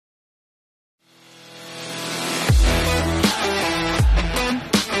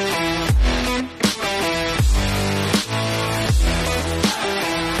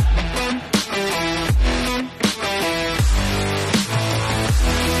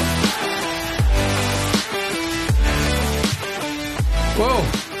Whoa.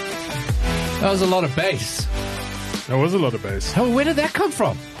 That was a lot of bass. That was a lot of bass. Oh, where did that come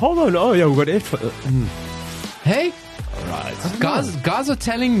from? Hold on. Oh, yeah, we got it. Hey? All right. Guys are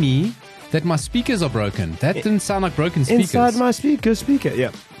telling me that my speakers are broken. That didn't sound like broken speakers. Inside my speaker, yeah.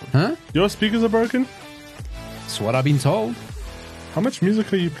 Huh? Your speakers are broken? That's what I've been told. How much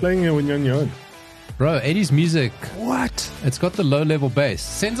music are you playing here when you're on your own? Bro, 80s music. What? It's got the low-level bass.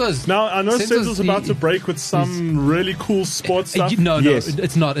 Senzo's... Now, I know Senzo's about to break with some really cool sports stuff. No, Yes.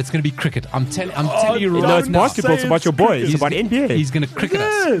 it's not. It's going to be cricket. I'm telling you right No, it's now. basketball. It's about your boy. It's about NBA. He's going to cricket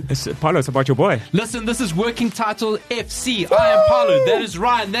us. Paulo, it's about your boy. Listen, this is Working Title FC. I am Paulo. That is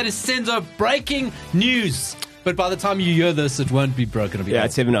Ryan. That is Senzo. Breaking news. But by the time you hear this, it won't be broken. It'll be Yeah, old.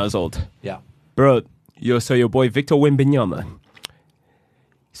 it's 7 hours old. Yeah. Bro, your boy Victor Wembanyama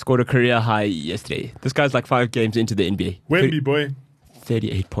scored a career high yesterday. This guy's like 5 games into the NBA. Wemby, boy.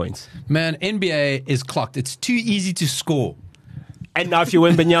 38 points. Man, NBA is clocked. It's too easy to score. And now if you're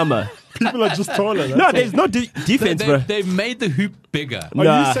Wembanyama... People are just taller. No, there's no defense, bro. They've made the hoop bigger.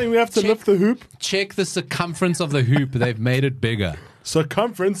 Are you saying we have to lift the hoop? Check the circumference of the hoop. They've made it bigger.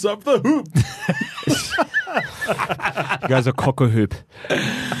 Circumference of the hoop. You guys are cock a hoop.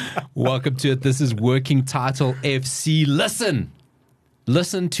 Welcome to it. This is Working Title FC.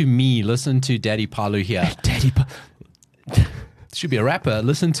 Listen to me. Listen to Daddy Paulo here. Should be a rapper.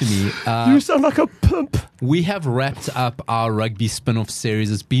 Listen to me. You sound like a pimp. We have wrapped up our rugby spin-off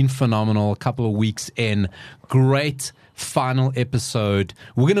series. It's been phenomenal. A couple of weeks in. Great final episode.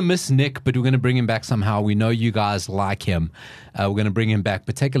 We're going to miss Nick, but we're going to bring him back somehow. We know you guys like him. We're going to bring him back.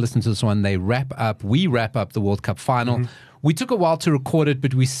 But take a listen to this one. We wrap up the World Cup final. Mm-hmm. We took a while to record it,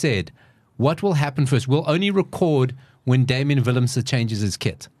 but we said, what will happen first? We'll only record when Damien Willemse changes his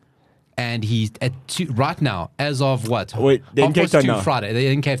kit. And he's right now, as of what? Wait, they're in Cape Town now. Friday.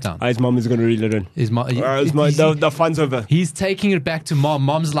 They're in Cape Town. His mom is going to reel it in. The fun's over. He's taking it back to mom.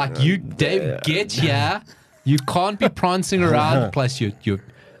 Mom's like, you, Dave, get here. You can't be prancing around. Plus,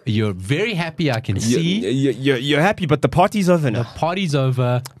 you're very happy. I can see. You're happy, but the party's over now. The party's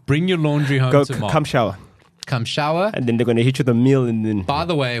over. Bring your laundry home to mom. Come shower. And then they're going to hit you with a meal. And then. By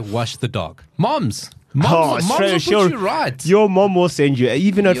the way, wash the dog. Moms will put you right. Your mom will send you,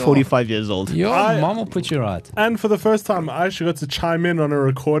 even at 45 years old. Mom will put you right. And for the first time, I actually got to chime in on a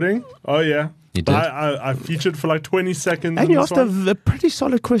recording. Oh, yeah. You did? I featured for like 20 seconds. And you asked a pretty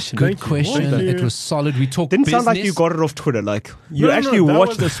solid question. Good question. It was solid. We talked Didn't business. sound like you got it off Twitter. Like you actually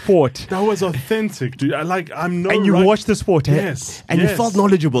watched the sport. That was authentic, dude. And you watched the sport, hey? Yes. And you felt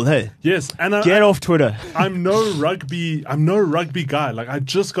knowledgeable, hey? Yes. And get off Twitter. I'm no rugby guy. Like I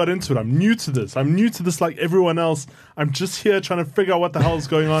just got into it. I'm new to this like everyone else. I'm just here trying to figure out what the hell is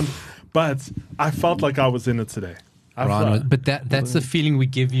going on. But I felt like I was in it today. But that's the feeling we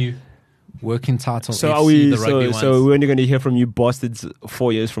give you. Working Title. So FC, are we? the rugby so we're only going to hear from you bastards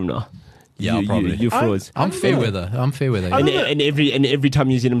 4 years from now. Yeah, probably. You frauds. I'm fair weather. And every time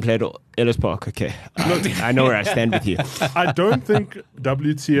New Zealand played at Ellis Park, okay. I know where I stand with you. I don't think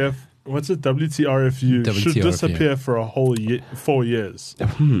WTRFU should disappear for a whole 4 years.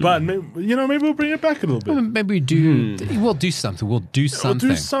 But maybe we'll bring it back a little bit. Maybe we do. We'll do something. But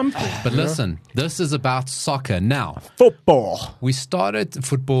Yeah. listen, this is about soccer now. Football. We started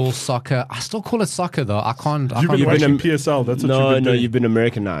football, soccer. I still call it soccer though. You've been watching PSL. That's what you've been doing. You've been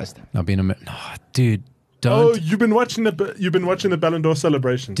Americanized. Dude. You've been watching the Ballon d'Or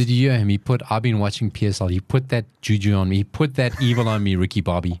celebrations. Did you hear him? I've been watching PSL. He put that juju on me. He put that evil on me, Ricky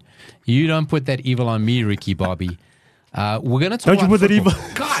Bobby. You don't put that evil on me, Ricky Bobby. We're going to talk Don't you put that evil?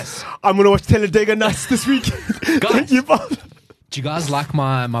 Guys. I'm going to watch Talladega Nights this week. Guys. Do you guys like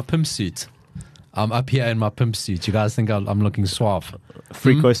my pimp suit? I'm up here in my pimp suit. You guys think I'm looking suave?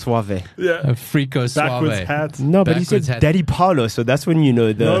 Frico Suave. Yeah. A Frico Suave. Backwards hat. No, but he said Daddy Paulo, so that's when you know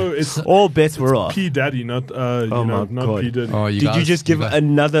it's all bets were off. P Daddy, not God. P Daddy. Oh, Did you just give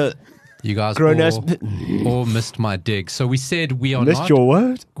another? You guys all missed my dig. So we said we are missed your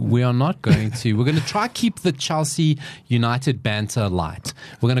word. We are not going to. We're going to try keep the Chelsea United banter light.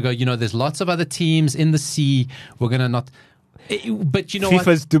 We're going to go. There's lots of other teams in the sea. We're going to not. But you know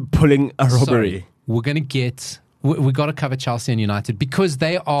FIFA's pulling a robbery. Sorry, we're going to get. We got to cover Chelsea and United because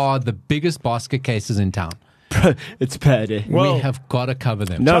they are the biggest basket cases in town. It's bad. Eh? We have got to cover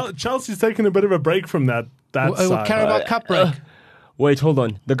them. No. Chelsea's taking a bit of a break from that side. Carabao Cup break. Wait, hold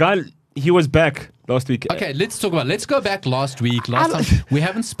on. The guy, he was back last week. Okay, let's go back last week. Last time we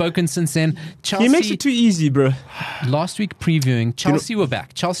haven't spoken since then. Chelsea, he makes it too easy, bro. Last week previewing, Chelsea were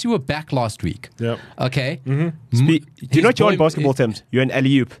back. Chelsea were back last week. Yep. Okay. Mm-hmm. Do you know what you're on basketball terms? You're an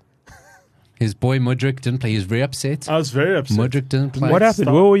alley-oop. His boy Mudryk didn't play. He was very upset. I was very upset. Mudryk didn't play. What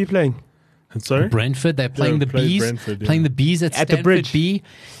happened? Where were you playing? Sorry? Brentford. They're playing the played Bees. Brentford, yeah. Playing the Bees at At the Stanford bridge. B.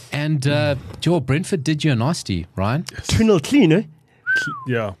 And Joe, Brentford did you a nasty, Ryan. 2-0 clean, eh?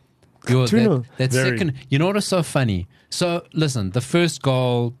 Yeah. That 2-0. second, you know what is so funny? So listen, the first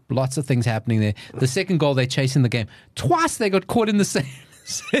goal, lots of things happening there. The second goal, they're chasing the game. Twice they got caught in the same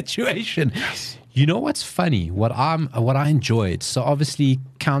situation. Yes. You know what's funny? What I enjoyed. So obviously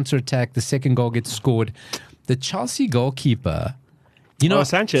counterattack. The second goal gets scored. The Chelsea goalkeeper. You know,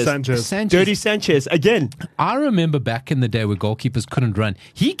 Sanchez. Sanchez. Dirty Sanchez again. I remember back in the day where goalkeepers couldn't run.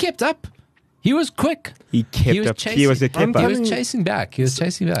 He kept up. He was quick. He kept up. He was a keeper. He was chasing back.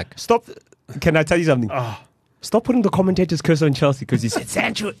 Stop. Can I tell you something? Stop putting the commentator's curse on Chelsea because he said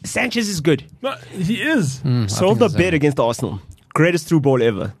Sanchez is good. No, he is. Sold the bet against Arsenal. Greatest through ball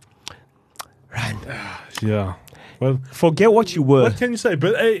ever. Right. Yeah. Well, Forget what you were. what can you say?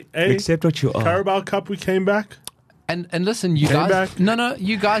 But hey, Accept what you are. Carabao Cup, we came back. And listen, you Came guys. back. No,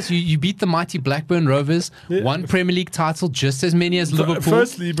 you guys. You beat the mighty Blackburn Rovers. Yeah. One Premier League title, just as many as Liverpool.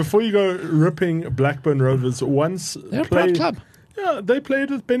 Firstly, before you go ripping Blackburn Rovers, once They're a proud club. Yeah, they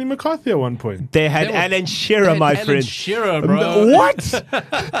played with Benny McCarthy at one point. They had They were- Alan Shearer, They had my Alan friend. Shearer, bro. What?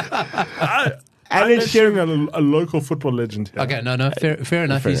 I'm Alan Shearer. mentioning a local football legend here. Okay, no, fair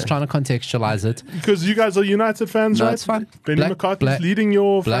enough. He's trying to contextualize it. Because you guys are United fans, No, right? it's fine. Benny McCarthy's leading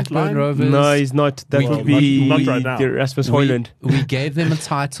your front Blackburn line. Rovers. No, he's not. That We- would be not right now. Rasmus Højlund. We gave them a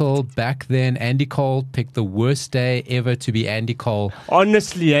title back then. Andy Cole picked the worst day ever to be Andy Cole.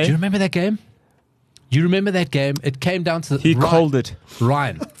 Honestly, Do you eh? remember that game? You remember that game? It came down to He called it.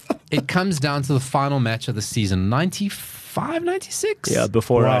 Ryan. It comes down to the final match of the season, 95, 96? Yeah,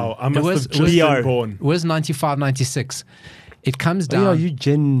 before Wow, I It must was- have just BR. been born. It was 95, 96. It comes Oh, yeah, down, you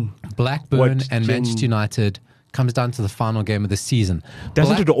Jen. Blackburn what and gen- Manchester United comes down to the final game of the season.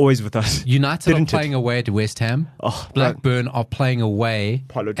 Doesn't it always with us? United Didn't are it? playing away at West Ham. Oh, Blackburn are playing away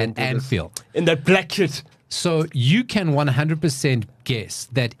Paulo, don't at do this. Anfield. In that black kit. So you can 100% guess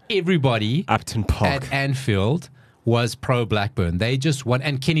that everybody Upton Park. at Anfield was pro Blackburn. They just won,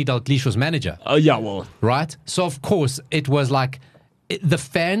 and Kenny Dalglish was manager, Oh, yeah, well. right? So of course it was like the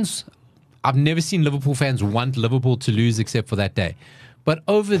fans. I've never seen Liverpool fans want Liverpool to lose except for that day. But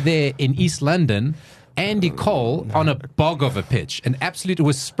over there in East London, Andy Cole on a bog of a pitch, an absolute, it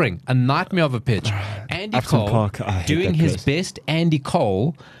was spring, a nightmare of a pitch. Andy Upton Cole Park, I hate doing that his place. best. Andy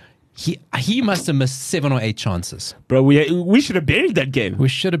Cole, he must have missed 7 or 8 chances. Bro, we should have buried that game. We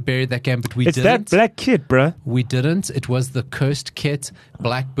should have buried that game, but we It's didn't. that black kit, bro. We didn't. It was the cursed kit.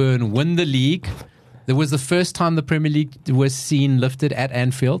 Blackburn win the league. It was the first time the Premier League was seen lifted at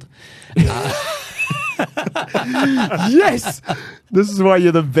Anfield. Yes! This is why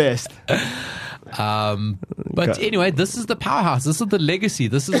you're the best. But Okay. anyway, this is the powerhouse. This is the legacy.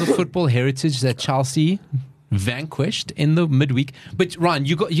 This is the football heritage that Chelsea vanquished in the midweek. But Ryan,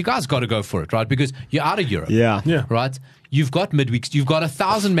 you guys got to go for it, right? Because you're out of Europe. Yeah. Yeah. Right? You've got midweeks. You've got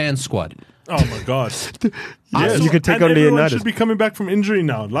 1,000-man squad. Oh my god. Yeah, you could take and on everyone Leonardo. should be coming back from injury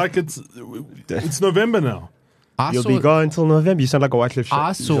now. Like it's November now. You'll be gone until November. You sound like a Wycliffe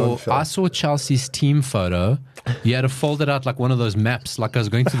I Jean saw Shaw. Chelsea's team photo. You had to fold it out like one of those maps, like I was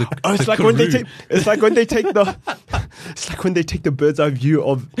going to the. Oh, it's the like when they Karoo. take. It's like when they take the. It's like when they take the bird's eye view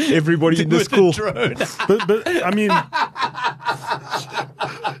of everybody in the With school. drone. But I mean,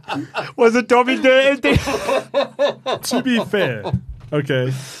 Was it Tommy there? to be fair,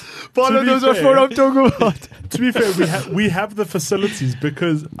 okay. Paulo be knows what fair- I'm talking about. To be fair, we have the facilities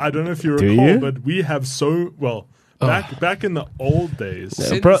because I don't know if you Do recall, you? but we have so well back in the old days.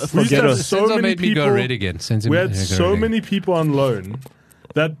 Yeah, bro, we used to forget have it. so Senzo many made me go people- red again. Senzo We made had me go so red again. many people on loan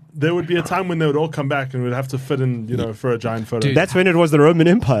that there would be a time when they would all come back and we'd have to fit in, for a giant photo. Dude. That's when it was the Roman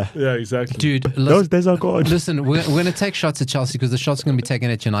Empire. Yeah, exactly. Dude, Those days are gone. listen, we're going to take shots at Chelsea because the shots are going to be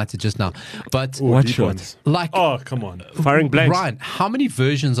taken at United just now. But Ooh, What deep shot? ones. like, Oh, come on. Firing blanks. Ryan, how many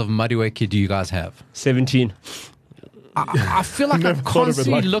versions of Madueke do you guys have? 17. I feel like I'm Never thought of it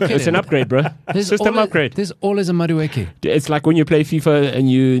constantly like looking It's at an it. upgrade, bro. System upgrade. There's always a Madueke. It's like when you play FIFA and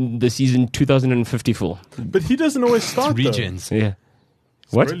you in the season 2054. But he doesn't always start, though. Regions. Yeah.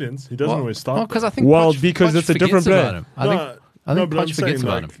 What? Brilliant. He doesn't always start. Well, because I think Well, Poch- because Poch it's a forgets different player. about him. I think but I'm Poch forgets saying,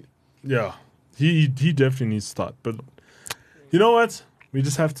 about like, him. yeah, he definitely needs to start. But you know what? We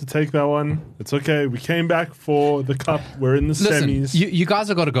just have to take that one. It's okay. We came back for the cup. We're in the Listen, semis. you guys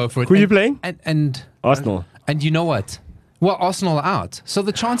have got to go for it. Who are you And- playing? And Arsenal. and you know what? Well, Arsenal are out. So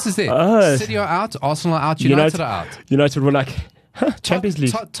the chances there. Ah. City are out. Arsenal are out. United are out. United were like, Champions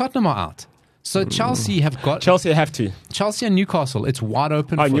League. Tottenham are out. So Chelsea have got Chelsea have to. Chelsea and Newcastle. It's wide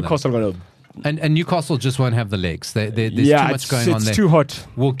open Oh, for Newcastle going to And Newcastle just won't have the legs. There's too much going on there. It's too hot.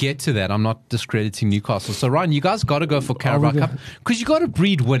 We'll get to that. I'm not discrediting Newcastle. So, Ryan, you guys got to go for Carabao Cup because you got to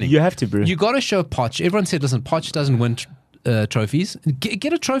breed winning. You have to, bro. You got to show Poch. Everyone said, listen, Poch doesn't win trophies.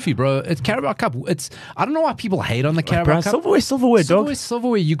 Get a trophy, bro. It's Carabao Cup. I don't know why people hate on the Carabao Cup. Silverware, dog.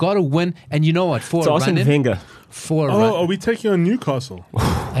 Silverware. You got to win. And you know what? For It's a Arsene run-in, Wenger. Are we taking on Newcastle?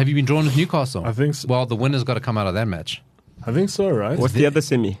 have you been drawn with Newcastle? I think so. Well, the winner's got to come out of that match. I think so, right? What's the other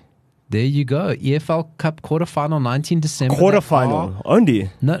semi? There you go. EFL Cup quarterfinal, 19 December. Quarterfinal only.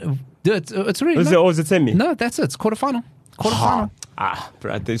 No, it's really. Is it semi? No, that's it. It's quarterfinal. Quarterfinal.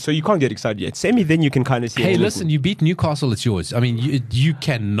 Bro, so you can't get excited yet. Semi, then you can kind of see. Hey, listen, you beat Newcastle, it's yours. I mean, you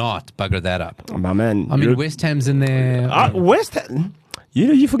cannot bugger that up. My man. I mean, West Ham's in there. West Ham.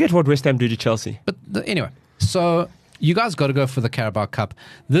 You forget what West Ham did to Chelsea. But anyway, so you guys got to go for the Carabao Cup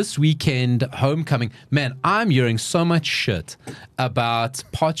this weekend. Homecoming, man. I'm hearing so much shit about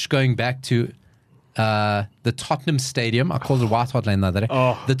Poch going back to the Tottenham Stadium. I called it White Hart Lane the other day.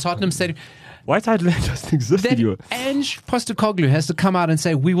 The Tottenham Stadium. White Hart Lane doesn't exist anymore. Ange Postecoglou has to come out and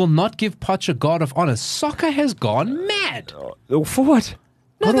say, we will not give Poch a guard of honor. Soccer has gone mad. For what?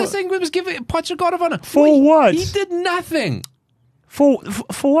 No, they're saying we must give Poch a guard of honor. For what? He did nothing. For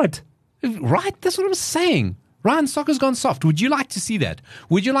what? Right? That's what I'm saying. Ryan, soccer's gone soft. Would you like to see that?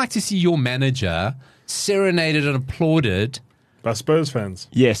 Would you like to see your manager serenaded and applauded By Spurs fans.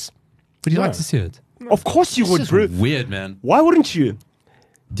 Yes. Would you like to see it? Of course you would, It's bro. just weird, man. Why wouldn't you?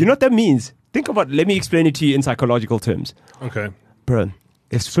 Do you know what that means? Think about. Let me explain it to you in psychological terms, Okay. bro.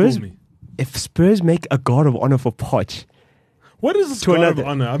 If School Spurs make a guard of honor for Poch, What is this To guard of another-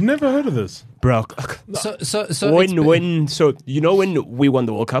 honor? I've never heard of this. bro. So when we won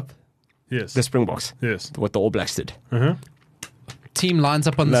the World Cup, Yes. the Springboks, Yes. what the All Blacks did. team lines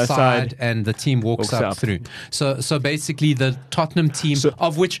up on the Left side side. and the team walks up through. So basically the Tottenham team, So-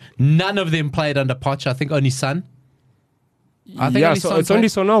 of which none of them played under Poch, I think only Son. It's only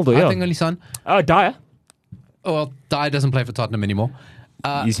Sonaldo. Yeah. I think only Son. Dyer. Oh, well, Dyer doesn't play for Tottenham anymore.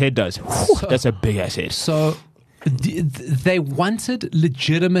 His head does. That's a big ass head. So they wanted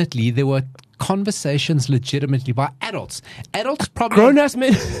legitimately, there were conversations legitimately by adults. Adults probably Grown ass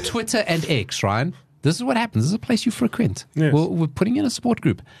men. Twitter and X, Ryan. This is what happens. This is a place you frequent. Yes. We're putting in a support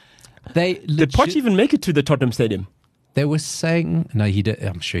group. Did Poch even make it to the Tottenham Stadium? They were saying, no, he did.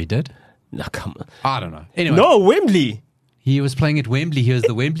 I'm sure he did. No, come on. I don't know. Anyway, No, Wembley. he was playing at Wembley. He was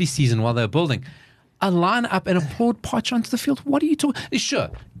the Wembley season while they were building. A line up and applaud Poch onto the field. What are you talking? Sure,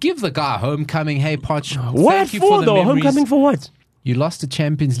 give the guy a homecoming. Hey, Poch. What thank you for the though? memories. Homecoming for what? You lost the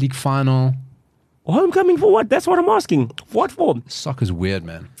Champions League final. Homecoming for what? That's what I'm asking. What for? Soccer's weird,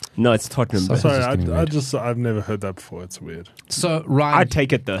 man. No, it's Tottenham. So- bro. It's just getting weird. I've never heard that before. It's weird. So, Ryan, I'd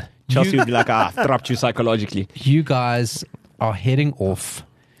take it though. Chelsea would be like, dropped you psychologically. you guys are heading off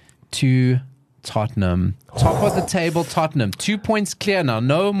to Tottenham. Top of the table, Tottenham. 2 points clear now.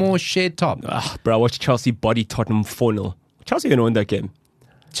 No more shared top. Bro, I watched Chelsea body Tottenham 4-0. Chelsea going to win that game.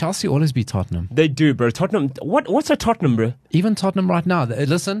 Chelsea always beat Tottenham. They do, bro. Tottenham. What's a Tottenham, bro? Even Tottenham right now.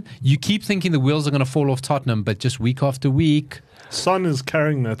 Listen, you keep thinking the wheels are going to fall off Tottenham, but just week after week. Son is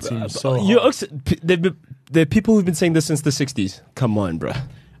carrying that team so You hard. there are people who've been saying this since the 60s. Come on, bro.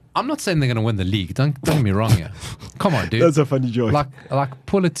 I'm not saying they're going to win the league. Don't get me wrong here. Come on, dude. That's a funny joke. Like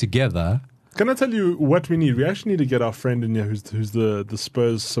pull it together. Can I tell you what we need? We actually need to get our friend in here who's the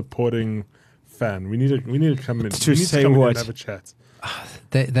Spurs supporting fan. We need to come in. To we need say to come in what? and have a chat.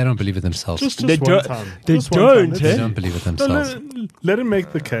 They don't believe it themselves. Just They one don't- time. they Just one time. don't, Let's- They eh? don't believe it No, themselves. let him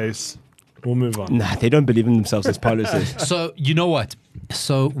make the case. We'll move on. Nah, they don't believe in themselves, as Paulo says. So, you know what?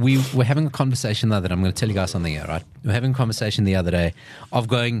 So, we were having a conversation the other day. I'm going to tell you guys something here, right? We were having a conversation the other day of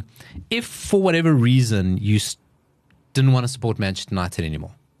going, if for whatever reason you didn't want to support Manchester United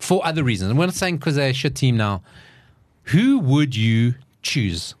anymore, for other reasons, and we're not saying because they're a shit team now, who would you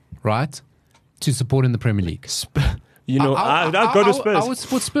choose, right, to support in the Premier League? You know, I'll go to Spurs. I would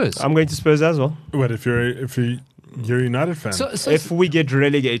support Spurs. I'm going to Spurs as well. What if you're a United fan? So If we get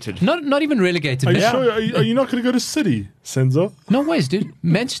relegated. not even relegated. are you Man- sure? Are you not going to go to City, Senzo? No ways, dude.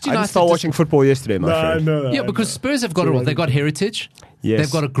 Manchester I United. just started watching football yesterday, my friend. No. Yeah, because Spurs have got it all. They've got heritage. Yes.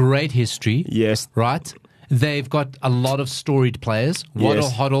 They've got a great history. Yes. Right? They've got a lot of storied players. Waddle,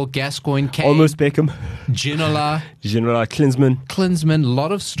 Yes. Hoddle, Gascoigne, Kane, Almost Beckham. Ginola, General Klinsmann. Klinsmann, a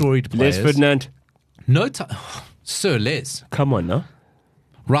lot of storied players. Les Ferdinand. No time. Sir Les. Come on, no?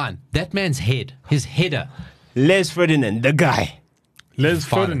 Ryan, that man's head, his header. Les Ferdinand, the guy. Les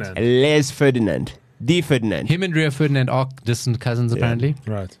Violent. Ferdinand. Les Ferdinand. The Ferdinand. Him and Rio Ferdinand are distant cousins, apparently.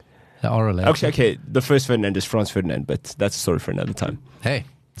 Right. They are related. Actually, okay, the first Ferdinand is Franz Ferdinand, but that's a story for another time. Hey,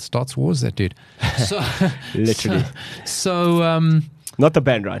 starts wars, that dude. So, Literally. So, Not the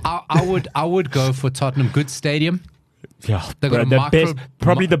band, right? I would go for Tottenham. Good stadium. Yeah, They got bro, a micro-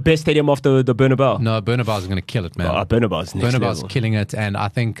 probably the best stadium off the Bernabeu. No, Bernabeu's going to kill it, man. Bernabeu's next Bernabeu's level. killing it, and I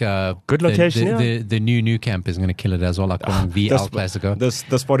think Good location, the new camp is going to kill it as well, like calling the El Clasico, The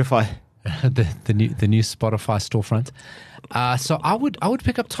Spotify. the new Spotify storefront. So I would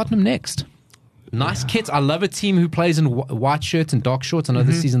pick up Tottenham next. Nice kits. I love a team who plays in white shirts and dark shorts. I know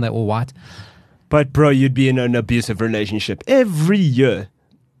this season they're all white. But bro, you'd be in an abusive relationship every year.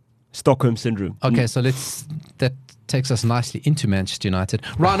 Stockholm syndrome. Okay, so that takes us nicely into Manchester United.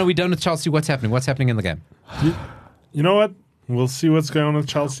 Ryan, are we done with Chelsea? What's happening? What's happening in the game? You know what? We'll see what's going on with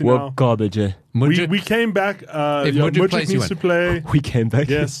Chelsea What now. garbage, eh? We came back. If Yeah, Mudryk Mudryk plays, you needs to win. play. We came back.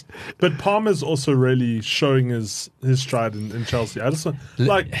 Yes, but Palmer's also really showing his stride in Chelsea. I just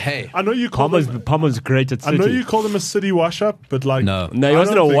like. Hey. I know you call him. Palmer's great at I City. know you call him a City wash-up, but like, No. No, he I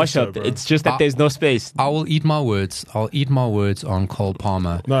wasn't don't a think wash so, up. bro. It's just that there's no space. I will eat my words. I'll eat my words on Cole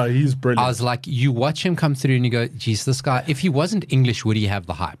Palmer. No, he's I brilliant. was like, you watch him come through and you go, geez, this guy, if he wasn't English, would he have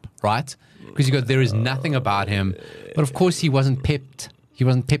the hype, right? Because you go, there is nothing about him. But of course, he wasn't pepped. He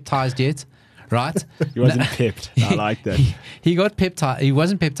wasn't peptized yet, right? He wasn't pipped. I like that. He got peptized. He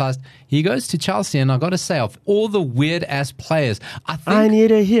wasn't peptized. He goes to Chelsea, and I got to say, of all the weird-ass players, I think,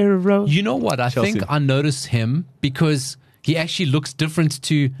 need a hero. you know what? I Chelsea. think I noticed him because he actually looks different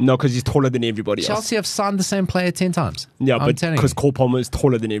to No, because he's taller than everybody else. Chelsea. Have signed the same player 10 times. Yeah, I'm but telling because you. Cole Palmer is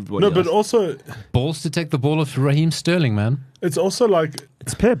taller than everybody no, else. but also Balls to take the ball off Raheem Sterling, man. it's also like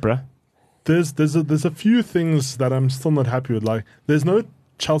it's Pep, bruh. there's a few things that I'm still not happy with. Like, there's no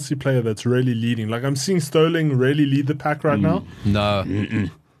Chelsea player that's really leading. Like, I'm seeing Sterling really lead the pack right now. No.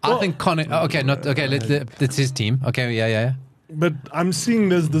 I think Connor. Okay, not okay. It's his team. Okay, yeah. But I'm seeing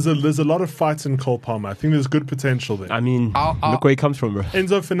there's a lot of fights in Cole Palmer. I think there's good potential there. I mean, I'll- look where he comes from, bro.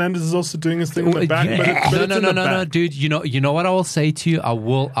 Enzo Fernandez is also doing his thing in the back. Yeah. But it's in the No, back. dude. You know what I will say to you. I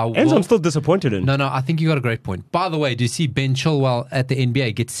will. Enzo, I'm still disappointed in. No. I think you got a great point. By the way, do you see Ben Chilwell at the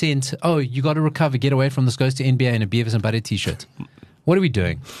NBA get sent? Oh, you got to recover. Get away from this. Goes to NBA in a Beavis and Butter t-shirt. What are we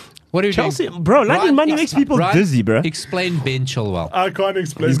doing? What are we Chelsea, doing? bro, London Ryan, money makes people dizzy, bro. Explain Ben Chilwell. I can't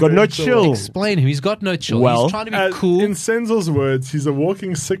explain. He's got no Ben chill. Explain him. He's got no chill. Well, He's trying to be cool. In Senzo's words, he's a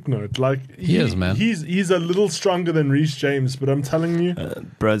walking sick note. Like He is, man. He's a little stronger than Reece James, but I'm telling you,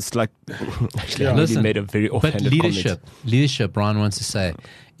 Bro, it's like actually, Yeah. I Listen, made a very but offhanded leadership, Brian wants to say,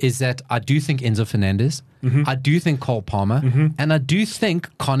 is that I do think Enzo Fernandez, Mm-hmm. I do think Cole Palmer, and I do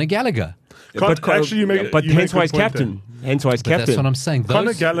think Conor Gallagher. comment. actually, you make but you make hence a why he's good point captain. Hence why he's But captain. that's what I'm saying. there. Conor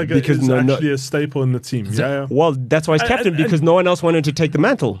Those, Gallagher because is no- actually a staple in the team. Yeah. Well, that's why he's captain and- because no one else wanted to take the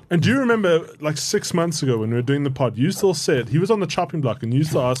mantle. And do you remember, like 6 months ago when we were doing the pod, you still said he was on the chopping block, and you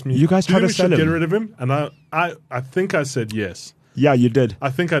still asked me, You guys "Do tried you to think we sell should get him." rid of him?" And I think I said yes. Yeah, you did. I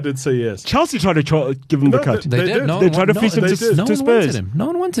think I did say yes. Chelsea tried to give him the No, cut. they They did. did. No They one tried to no- fleece him they to, did. no to one wanted Spurs. him. No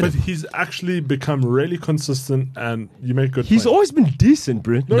one wanted But him. he's actually become really consistent, and you make good. He's points. always been decent,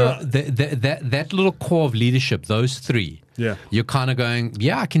 bro. No, that little core of leadership, those three, Yeah. you're kind of going,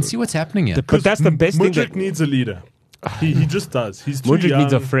 yeah, I can see what's happening here. But that's the best thing. Mudryk That needs a leader. He just does. He's too Mudryk young.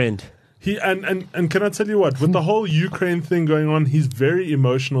 needs a friend. He and can I tell you what? With the whole Ukraine thing going on, he's very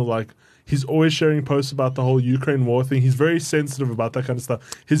emotional. Like, he's always sharing posts about the whole Ukraine war thing. He's very sensitive about that kind of stuff.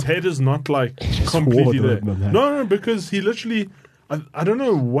 His head is not like completely swore there. at them, man. No, because he literally. I don't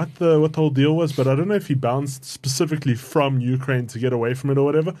know what the whole deal was, but I don't know if he bounced specifically from Ukraine to get away from it or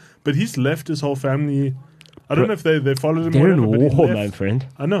whatever. But he's left his whole family. I don't know if they followed him. They're or whatever, in but he war, left. my friend.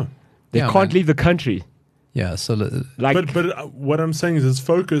 I know. They Yeah, can't man. leave the country. Yeah, so Like, But what I'm saying is his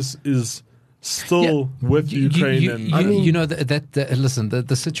focus is still with Ukraine. listen,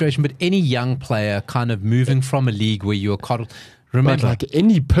 the situation, but any young player kind of moving from a league where you're coddled. but Remember, like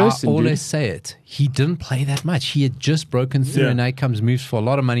any person, I dude. always say it. He didn't play that much. He had just broken through, Yeah. and now he comes moves for a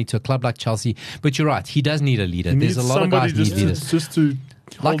lot of money to a club like Chelsea. But you're right. He does need a leader. He There's needs a lot of somebody guys need leaders. just to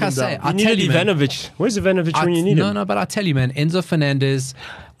Like hold I him say, down. I You tell need you, man. Ivanovic. Where's Ivanovic when you need him? No, but I tell you, man, Enzo Fernandez.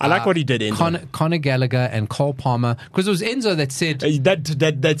 I like what he did, Enzo. Conor Gallagher and Cole Palmer. Because it was Enzo that said, Hey,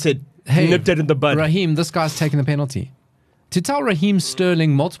 that's it. hey, Nipped it in the bud. Raheem, this guy's taking the penalty. To tell Raheem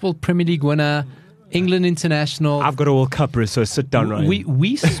Sterling, multiple Premier League winner, England international. I've got a World Cup, bro, so sit down, Ryan.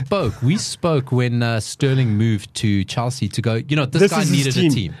 We spoke when Sterling moved to Chelsea to go, this guy is needed his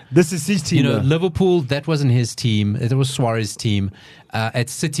team. a team. This is his team. bro. Liverpool, that wasn't his team. It was Suarez's team. At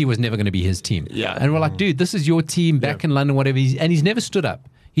City was never going to be his team. Yeah. And we're like, dude, this is your team back in London, whatever. And he's never stood up.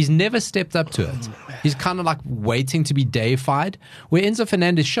 He's never stepped up to it. He's kind of like waiting to be deified. Where Enzo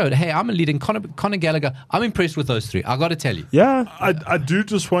Fernandez showed, hey, I'm a leading Conor Gallagher. I'm impressed with those three. I got to tell you. Yeah. I do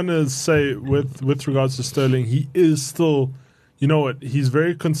just want to say with regards to Sterling, he is still, you know what? He's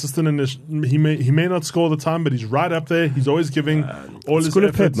very consistent in his. He may not score all the time, but he's right up there. He's always giving all his School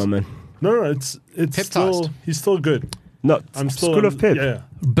of Pep, efforts. my man. No, it's still he's still good. No, I'm still School of Pep. Yeah.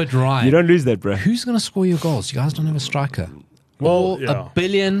 But Ryan, You don't lose that, bro. who's going to score your goals? You guys don't have a striker. Well, All yeah. $1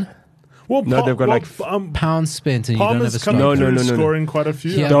 billion Well, No, they've got like pounds spent and you don't have a Palmer's striker. coming No, through no. scoring quite a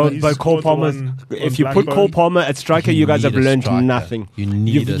few. Yeah, Don't, He's but Cole scored Palmer. one If on you put Blackburn. Cole Palmer at striker, you guys have need a learned striker. nothing. You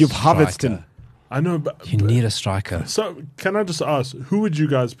need a You've striker. Havertzed. I know, but You need a striker. so can I just ask, who would you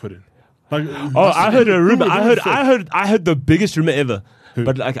guys put in? Like, Oh, I heard a rumor. who I would heard. fit? I heard the biggest rumor ever.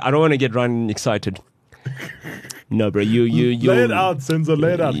 But like, I don't want to get Ryan excited. No, bro. You Lay it out, Senzo.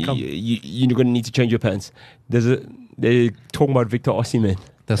 Lay it out. Come. You're gonna need to change your pants. They're talking about Victor Osimhen.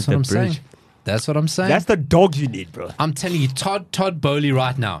 That's at what I'm that bridge. saying. That's what I'm saying. That's the dog you need, bro. I'm telling you, Todd Bowley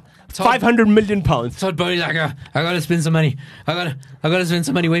right now. Todd, 500 million pounds. Todd Bowley's like, I gotta spend some money. I gotta spend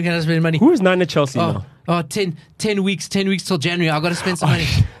some money. When can I spend money? Who is 9 at Chelsea now? 10 weeks till January. I gotta spend some money.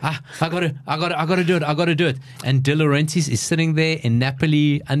 I gotta do it. I gotta do it. And De Laurentiis is sitting there in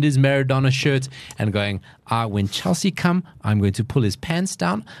Napoli under his Maradona shirt and going, when Chelsea come, I'm going to pull his pants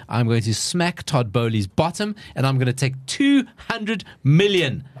down. I'm going to smack Todd Bowley's bottom, and I'm going to take 200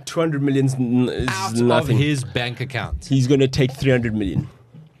 million 200 million is out nothing. of his bank account. He's going to take 300 million.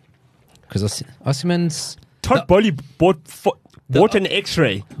 Because Osimhen's Todd Bowley bought an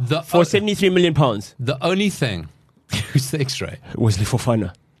X-ray for 73 million pounds. the only thing. Who's the X-ray? Wesley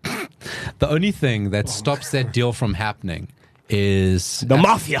Fofana. The only thing that stops that deal from happening is The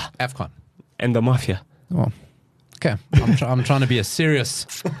mafia. AFCON. And the mafia. Oh, okay. I'm trying to be a serious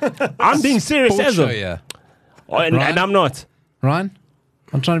I'm being serious sports as show well. here. And I'm not. Ryan,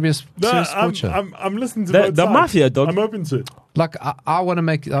 I'm trying to be a No, serious sports show. I'm listening to The both sides. mafia, dog. I'm open to it. Like I want to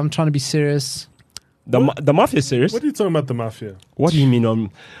make. I'm trying to be serious. The mafia is serious. What are you talking about, the mafia? What do you mean?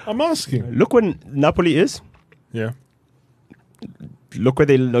 I'm asking. Look where Napoli is. Yeah. Look where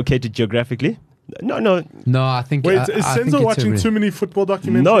they're located geographically. No. No, I think. Wait, I is think Senzo it's watching a too many football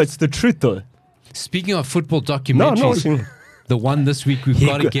documentaries? No, it's the truth though. Speaking of football documentaries, No. the one this week we've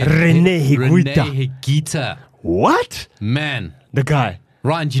got to get Rene Higuita. Rene Higuita. What? Man, The guy.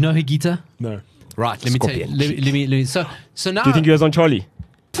 Ryan, do you know Higuita? No. Right, let me tell you. Scorpion. Let me. So now. Do you think he was on Charlie?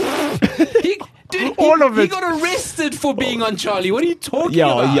 All of He it. got arrested for being on Charlie. What are you talking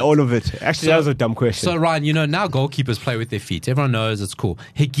about? Yeah, all of it. Actually, that was a dumb question. So, Ryan, now goalkeepers play with their feet. Everyone knows it's cool.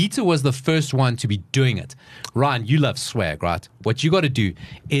 Higuita was the first one to be doing it. Ryan, you love swag, right? What you got to do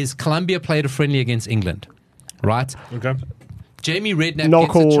is Colombia played a friendly against England, right? Okay. Jamie Redknapp No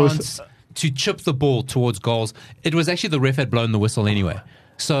gets calls. a chance to chip the ball towards goals. It was actually the ref had blown the whistle anyway.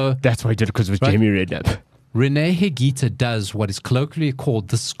 So, That's why he did it, because it was Right. Jamie Redknapp. Rene Higuita does what is colloquially called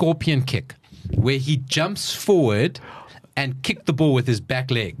the scorpion kick, where he jumps forward and kick the ball with his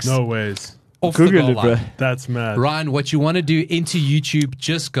back legs No ways. off the Google goal it, line. bro. That's mad. Ryan, what you want to do into YouTube,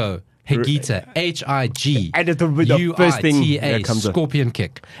 just go Higuita, Higita, And it's the first thing that comes up. scorpion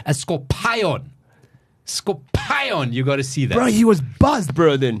kick, a scorpion. Scorpion, you got to see that. Bro, he was buzzed,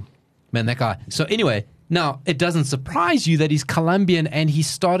 bro, then. Man, that guy. So anyway, now it doesn't surprise you that he's Colombian and he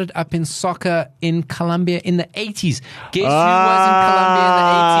started up in soccer in Colombia in the 80s. Guess who was in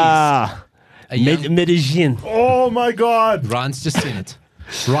Colombia in the 80s? A young- Medellin. Oh my God. Ryan's just seen it.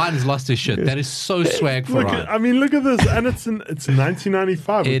 Ryan's lost his shit. That is so swag for Ryan. Look at this, and it's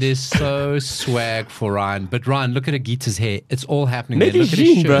 1995. It is so swag for Ryan. But Ryan, look at Higuita's hair. It's all happening there. Look at his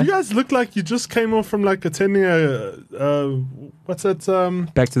Medellin, shirt. bro. You guys look like you just came off from like attending what's that?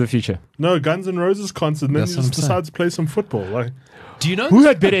 Back to the Future. No, Guns N' Roses concert. And then That's you what just I'm saying. decide to play some football. Like, Do you know Who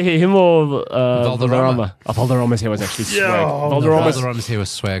had better hair, him or Valderrama. Valderrama? Valderrama's hair was actually swag. Yeah. Valderrama's hair was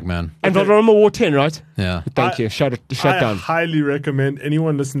swag, man. And Valderrama wore 10, right? Yeah. Thank you. Shut I down. highly recommend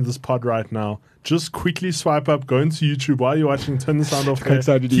anyone listening to this pod right now, just quickly swipe up, go into YouTube while you're watching, turn the sound off How there,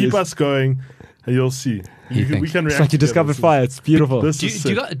 excited he keep is. us going, and you'll see. We can thinks. react. It's like you together. discovered This is- fire. It's beautiful. This Do is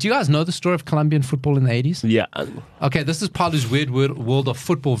you, sick. do you guys know the story of Colombian football in the 80s? Yeah. Okay, this is Paulo's weird world of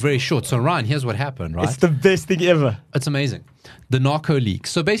football, very short. So, Ryan, here's what happened, right? It's the best thing ever. It's amazing. The Narco League.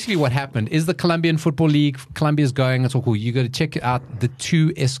 So basically what happened is the Colombian Football League, Colombia's going, it's all cool. You got to check out the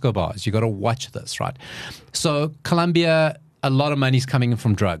two Escobars. You got to watch this, right? So Colombia, a lot of money's coming in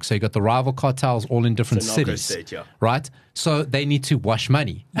from drugs. So you got the rival cartels all in different It's a narco cities, state, yeah. right? So they need to wash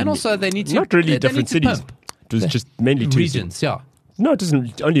money. And also they need to... Not really they different need to cities. pump. It was just mainly two Regions, yeah. No, it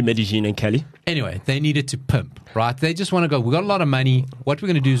doesn't. Only Medellin and Cali. Anyway, they needed to pimp, right? They just want to go, we got a lot of money. What we're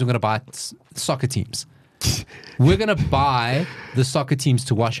going to do is we're going to buy soccer teams. We're going to buy the soccer teams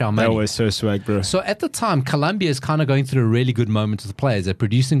to wash our money. That was so swag, bro. So at the time, Colombia is kind of going through a really good moment with the players. They're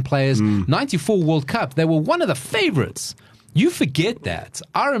producing players. 94 World Cup, they were one of the favorites. You forget that.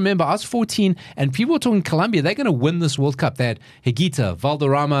 I remember I was 14 and people were talking Colombia. They're going to win this World Cup. They had Higuita,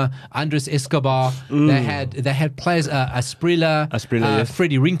 Valderrama, Andres Escobar. They had players, Asprilla, yes.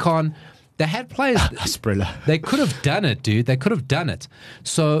 Freddie Rincon. They had players. Asprilla. They could have done it, dude. They could have done it.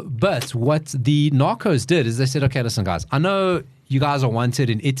 So, but what the Narcos did is they said, okay, listen, guys, I know you guys are wanted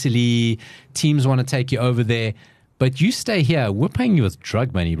in Italy. Teams want to take you over there. But you stay here. We're paying you with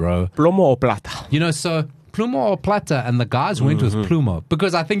drug money, bro. Plomo or plata? So Plumo or Plata, and the guys went with Plumo.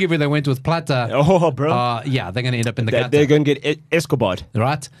 Because I think if they went with Plata, bro. they're going to end up in the gutter. They're going to get Escobar.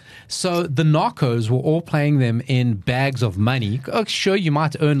 Right? So the narcos were all playing them in bags of money. Oh, sure, you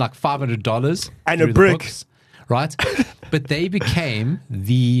might earn like $500. And a through the brick. books, right? But they became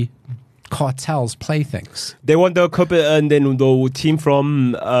the cartel's playthings. They won the Copa, and then the team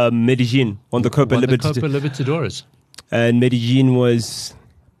from Medellin won the Copa Libertadores. And Medellin was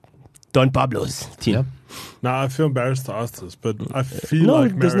Don Pablo's team. Yep. Now, I feel embarrassed to ask this, but I feel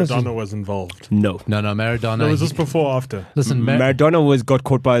like Maradona was involved. No, Maradona. No, was this before or after? Listen, Maradona got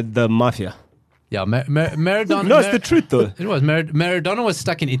caught by the mafia. Yeah, Maradona. No, it's the truth, though. It was. Maradona was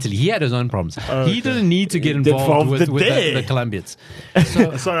stuck in Italy. He had his own problems. He didn't need to get involved with the Colombians.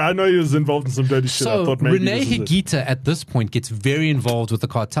 So, sorry, I know he was involved in some dirty shit. I thought maybe Rene Higuita at this point gets very involved with the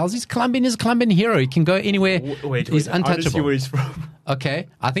cartels. He's Colombian. He's a Colombian hero. He can go anywhere. He's untouchable. I don't see where he's from. Okay,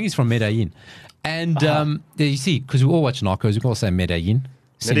 I think he's from Medellin. And there you see, because we all watch Narcos, we all say Medellin.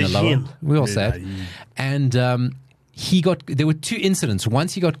 Medellin. We all say it. And there were two incidents.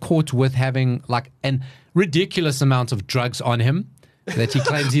 Once he got caught with having like an ridiculous amount of drugs on him that he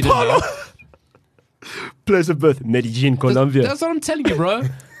claims he didn't know. Place of birth, Medellin, Colombia. That's what I'm telling you, bro.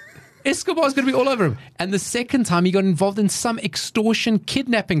 Escobar's going to be all over him. And the second time, he got involved in some extortion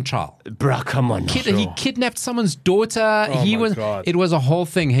kidnapping trial. Bruh, come on. He kidnapped someone's daughter. God. It was a whole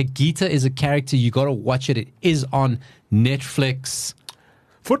thing. Higuita is a character. You got to watch it. It is on Netflix.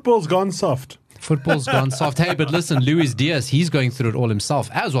 Football's gone soft. Football's gone soft. Hey, but listen, Luis Diaz, he's going through it all himself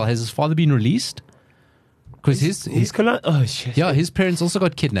as well. Has his father been released? Because oh shit. Yeah, his parents also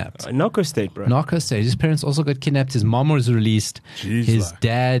got kidnapped. Narco state, bro. Narco state. His parents also got kidnapped. His mom was released. Jeez, his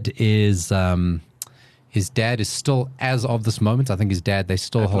dad is still, as of this moment, I think they're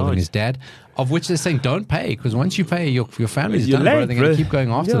still holding his dad. Of which they're saying don't pay, because once you pay, your family's done, bro. They're going to keep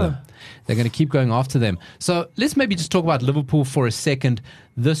going after them. They're going to keep going after them. So let's maybe just talk about Liverpool for a second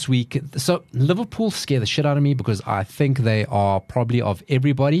this week. So Liverpool scare the shit out of me because I think they are probably of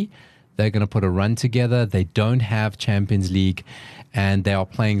everybody. They're going to put a run together. They don't have Champions League, and they are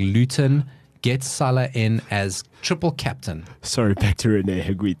playing Luton. Get Salah in as triple captain. Sorry, back to Rene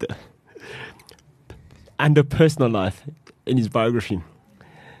Higuita. And a personal life in his biography.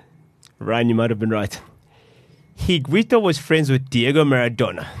 Ryan, you might have been right. Higuita was friends with Diego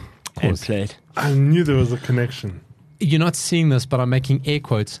Maradona and played. I knew there was a connection. You're not seeing this, but I'm making air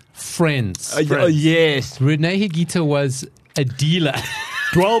quotes. Friends. Yes. Rene Higuita was a dealer.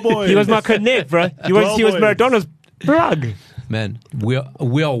 Dwell boys. He was my connect, bro. He was Maradona's plug. Man, we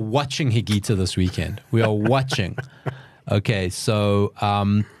are watching Higuita this weekend. We are watching. Okay, so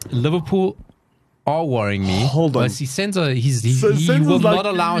Liverpool are worrying me. Hold on. See, Senzo, he will not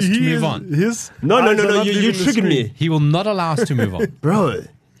allow us to move on. No. You triggered me. He will not allow us to move on. Bro,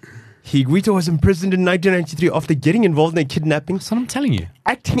 Higuita was imprisoned in 1993 after getting involved in a kidnapping. That's what I'm telling you.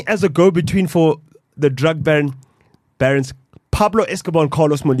 Acting as a go-between for the drug barons Pablo Escobar and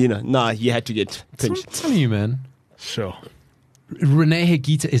Carlos Molina. Nah, he had to get pinched. I'm telling you, man. Sure. Rene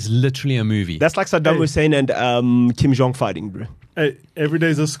Higuita is literally a movie. That's like Saddam Hussein and Kim Jong fighting, bro. Hey, every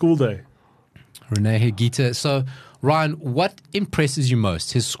day's a school day. Rene Higuita. So, Ryan, what impresses you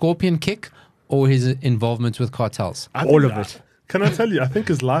most? His scorpion kick or his involvement with cartels? All of it. Can I tell you? I think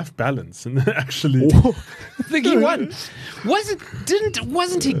his life balance and actually. I think he won. Wasn't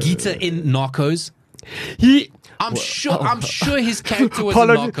Higuita in Narcos? I'm sure his character was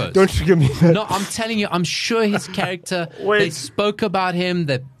Paulo, in Narcos. Don't trigger me. No, I'm telling you, I'm sure his character. They spoke about him.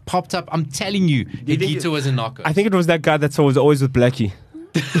 That popped up. I'm telling you, Higuita was in Narcos. I think it was that guy that was always with Blackie.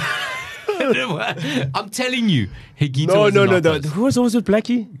 I'm telling you, Higuita was in Narcos. Who was always with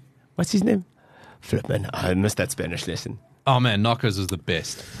Blackie? What's his name? Flip, man. I missed that Spanish lesson. Oh man, Narcos was the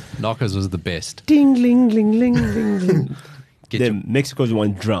best. Narcos was the best. Ding, ling, ling, ling, ling, ling. Mexico's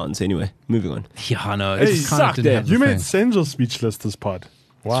one drowns anyway. Moving on. Yeah, I know. Hey, you made sense. Senzo speechless this pod.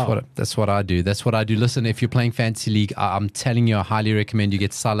 Wow. That's what I do. Listen, if you're playing Fantasy League, I'm telling you, I highly recommend you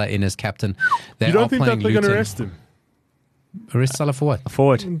get Salah in as captain. You don't think that they're going to arrest him? Arrest Salah for what? For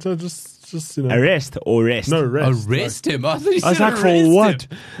what? So just you know. Arrest or rest? No, rest. Arrest him. I thought he I was said like, for arrest what? him.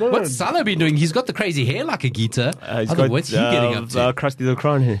 No, no. What's Salah been doing? He's got the crazy hair like a guitar. He's got, What's he getting up to? Krusty the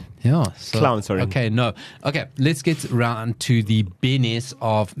Crown here. Yeah, Clown, sorry. Okay, no. Okay, let's get round to the business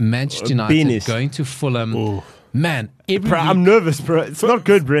of Manchester United business. going to Fulham. Ooh. Man, every Bro, week, I'm nervous, bro. It's not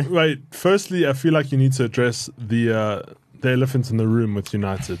good, bro. Right. Firstly, I feel like you need to address the elephant in the room with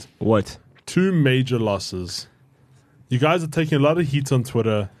United. What? 2 major losses. You guys are taking a lot of heat on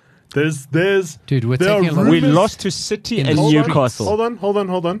Twitter. There's Dude, we're there taking are a lot of We rumors- lost to City In and the Newcastle.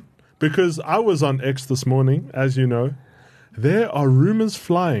 Hold on. Because I was on X this morning, as you know. There are rumors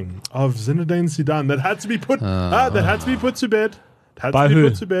flying of Zinedine Zidane that had to be put to bed. Had By to be who?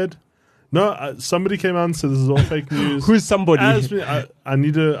 put to bed. No, somebody came out and said this is all fake news. Who's somebody?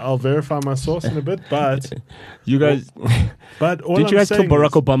 I'll verify my source in a bit, but You guys, all did I'm you guys kill saying Barack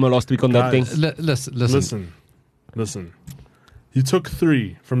is- Obama last week on that thing? Guys, listen. Listen. You took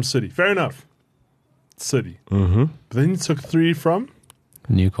 3 from City. Fair enough. City. Mm-hmm. But then you took 3 from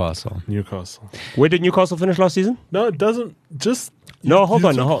Newcastle. Newcastle. Where did Newcastle finish last season? No, it doesn't. Just No, hold you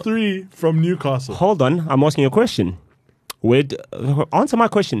on. took 3 from Newcastle. Hold on. I'm asking you a question. Answer my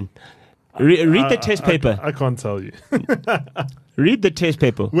question. Read the test paper. I can't tell you. Read the test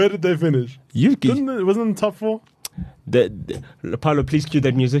paper. Where did they finish? Wasn't it in the top 4? Paulo, please cue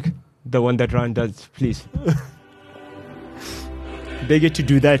that music. The one that Ryan does, please. They get to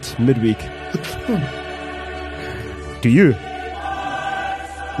do that midweek. Do you?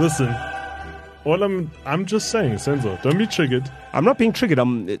 Listen, I'm just saying, Senzo, don't be triggered. I'm not being triggered.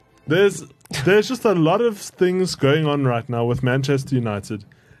 There's just a lot of things going on right now with Manchester United,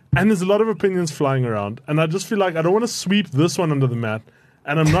 and there's a lot of opinions flying around, and I just feel like I don't want to sweep this one under the mat,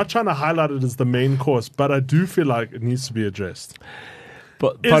 and I'm not trying to highlight it as the main course, but I do feel like it needs to be addressed.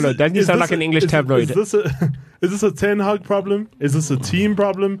 But Paulo, doesn't it sound like an English tabloid? Is this a Ten Hag problem? Is this a team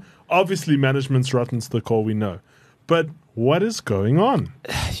problem? Obviously, management's rotten to the core, we know. But what is going on?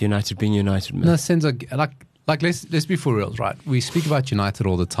 United being United, man. No, Senzo, like let's be for reals, right? We speak about United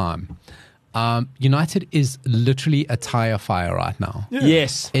all the time. United is literally a tire fire right now. Yeah.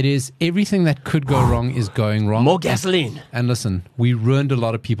 Yes. It is everything that could go wrong is going wrong. More gasoline. And listen, we ruined a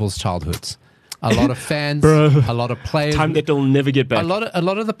lot of people's childhoods. A lot of fans, Bro. a lot of players. Time that they'll never get back. A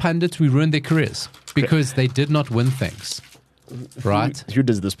lot of the pundits, we ruined their careers because they did not win things. Right? Who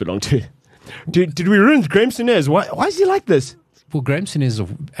does this belong to? Did we ruin Graham Souness? Why is he like this? Well, Graham Souness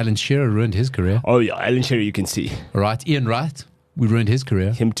of Alan Shearer ruined his career. Oh, yeah, Alan Shearer, you can see. Right? Ian Wright, we ruined his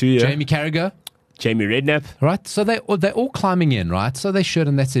career. Him too, yeah. Jamie Carragher. Jamie Redknapp. Right? So they're all climbing in, right? So they should,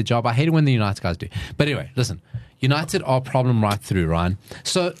 and that's their job. I hate it when the United guys do. But anyway, listen. United are a problem right through, Ryan.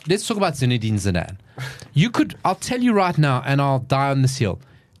 So let's talk about Zinedine Zidane. I'll tell you right now, and I'll die on this hill.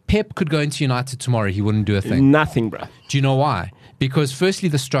 Pep could go into United tomorrow. He wouldn't do a thing. Nothing, bro. Do you know why? Because firstly,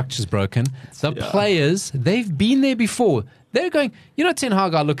 the structure's broken. The players, they've been there before. They're going, Ten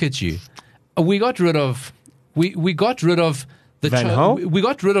Hag, I look at you. We got rid of the Van Gaal? we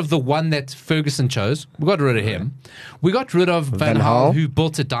got rid of the one that Ferguson chose. We got rid of him. We got rid of Van Gaal, who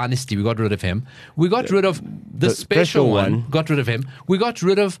built a dynasty. We got rid of him. We got rid of the special one. Got rid of him. We got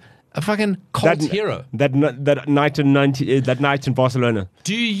rid of a fucking cult hero. That night in Barcelona.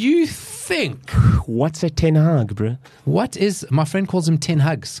 Do you think? What's a Ten Hag, bro? What is, my friend calls him 10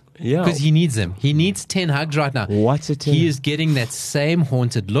 hugs. Yeah. Because he needs them. He needs 10 hugs right now. What's a 10? He is getting that same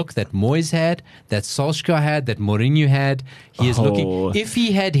haunted look that Moyes had, that Solskjaer had, that Mourinho had. He is looking, if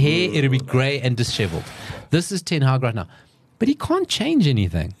he had hair, it would be grey and disheveled. This is 10 Hag right now. But he can't change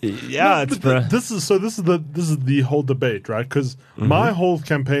anything. Yeah, it's bro. This is the whole debate, right? Because my whole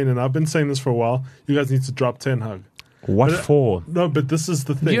campaign, and I've been saying this for a while, you guys need to drop Ten Hag. What for? No, but this is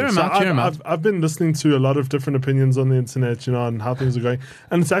the thing. Hear him out. I've been listening to a lot of different opinions on the internet, on how things are going,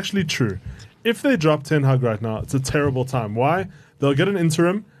 and it's actually true. If they drop Ten Hag right now, it's a terrible time. Why? They'll get an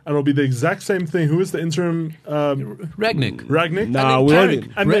interim, and it'll be the exact same thing. Who is the interim? Ragnick. No, we Carrick.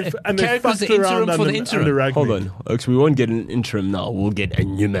 won't. And they Carrick was fucked the interim around for the under interim. Ragnick. Hold on, folks. We won't get an interim now. We'll get a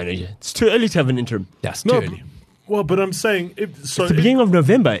new manager. It's too early to have an interim. That's too No, early. well, but I'm saying It's the beginning of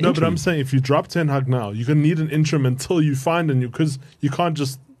November. No, but I'm saying if you drop Ten Hag now, you're gonna need an interim until you find a new, because you can't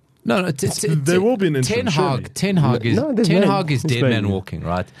just. No, there will be an interim. Ten Hag is No, there's Ten no- Hag is there's dead no- man walking,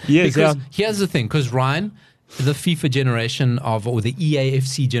 right? Yes, because yeah. here's the thing, because Ryan, the FIFA generation or the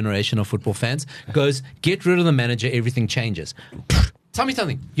EAFC generation of football fans goes, get rid of the manager, everything changes. Tell me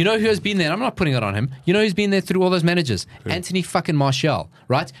something. You know who has been there? I'm not putting it on him. You know who's been there through all those managers? Anthony fucking Martial,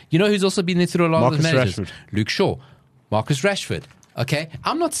 right? You know who's also been there through a lot of those managers? Rashford. Luke Shaw, Marcus Rashford. Okay?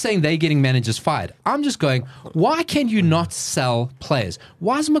 I'm not saying they're getting managers fired. I'm just going, why can you not sell players?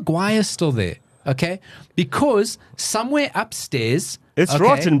 Why is Maguire still there? Okay? Because somewhere upstairs... It's okay,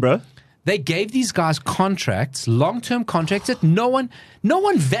 rotten, bro. They gave these guys contracts, long-term contracts, that no one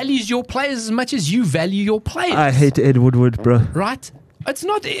values your players as much as you value your players. I hate Ed Woodward, bro. Right? It's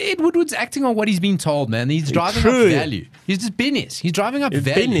not Ed Woodward's acting on what he's been told, man. He's driving True. up value. He's just business. He's driving up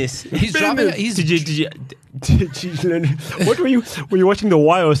value. Business. He's driving. He's. Did you learn? What were you? Were you watching The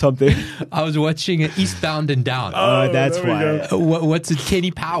Wire or something? I was watching Eastbound and Down. Oh, that's there we why. What's it? Kenny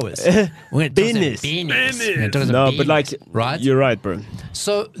Powers. Business. No, but like, right? You're right, bro.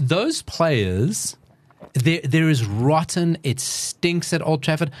 So those players, there is rotten. It stinks at Old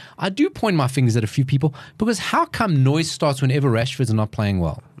Trafford. I do point my fingers at a few people because how come noise starts whenever Rashford's not playing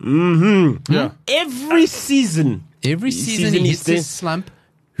well? Mm-hmm. Yeah. Every season. Every season he hits this slump.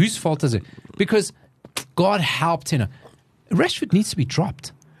 Whose fault is it? Because God help Ten Hag. Rashford needs to be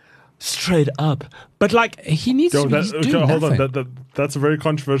dropped. Straight up. But like, he needs to be doing hold nothing. on. That's a very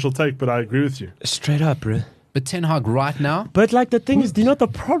controversial take, but I agree with you. straight up, bro. But Ten Hag right now, But like the thing is, do you know what the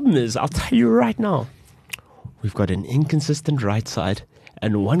problem is? I'll tell you right now. We've got an inconsistent right side,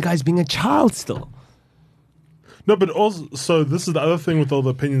 and one guy's being a child still. No, but also, so this is the other thing with all the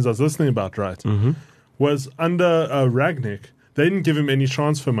opinions I was listening about, right? Mm-hmm. Was under Ragnick, they didn't give him any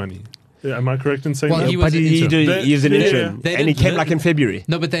transfer money. Yeah, am I correct in saying Well, that? he was But an he interim. was an Yeah. interim, They and he didn't came like in February.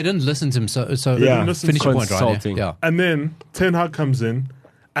 no, but they didn't listen to him. So Yeah. finish your point, right? Consulting. Yeah. And then Ten Hag comes in,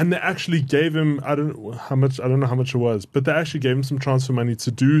 and they actually gave him I don't know how much it was, but they actually gave him some transfer money to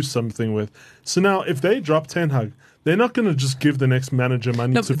do something with. So now, if they drop Ten Hag, they're not going to just give the next manager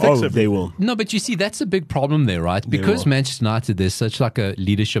money No, to but fix Oh, it. they will. No, but you see, that's a big problem there, right? Because will. Manchester United, there's such like a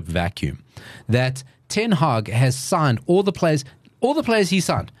leadership vacuum that Ten Hag has signed all the players he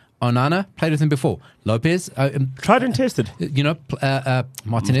signed. Onana played with him before. Lopez, Tried and tested.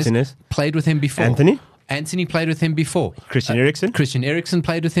 Martinez played with him before. Anthony played with him before. Christian Eriksen. Christian Eriksen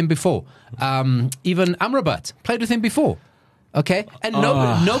played with him before. Even Amrabat played with him before. Okay? And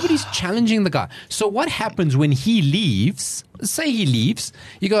nobody's challenging the guy. So what happens when he leaves? Say he leaves.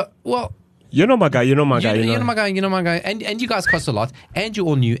 You go, well, You know my guy. You know my guy. you know my guy. And you guys cost a lot. And you're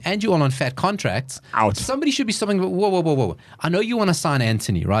all new. And you're all on fat contracts. Out. Somebody should be stopping. Whoa. I know you want to sign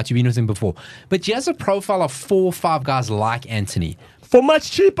Anthony, right? You've been with him before. But he has a profile of 4 or 5 guys like Anthony. For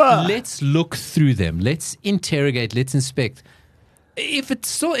much cheaper. Let's look through them. Let's interrogate. Let's inspect. If it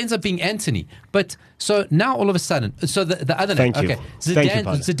still ends up being Anthony. But so now all of a sudden, so the other name. Thank you. Okay. Thank you,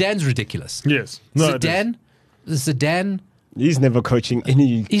 Paulo. Zidane's ridiculous. Yes. No, it is. Zidane. He's never coaching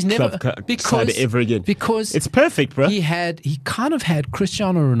any He's never club because side ever again. Because it's perfect, bro. he kind of had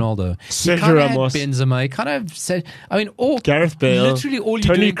Cristiano Ronaldo, Sergio he kind of had Ramos. Benzema. He kind of said, Gareth Bale, Literally, all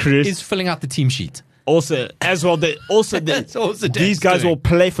you're Toni doing Kroos. is filling out the team sheet. Also, as well, That's all Zidane's these guys doing. will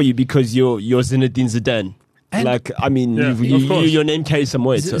play for you because you're Zinedine Zidane. And- Like, I mean, Yeah, of course. your name carries some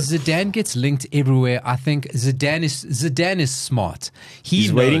weight. So. Zidane gets linked everywhere. I think Zidane is smart.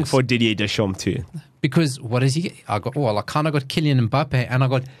 He's knows. waiting for Didier Deschamps too. Because what is he? I kind of got Kylian Mbappe, and I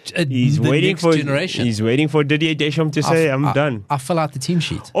got He's the waiting next for generation. He's waiting for Didier Deschamps to say, "I'm done." I fill out the team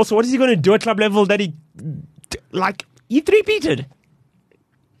sheet. Also, what is he going to do at club level that he three-peated?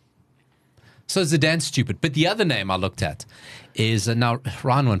 So Zidane's stupid. But the other name I looked at is, now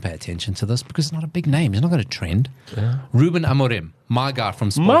Ryan won't pay attention to this because it's not a big name. It's not going to trend. Yeah. Ruben Amorim, my guy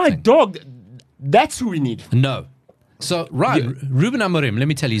from Sporting. My dog, that's who we need. No. So Ryan, Ruben Amorim, let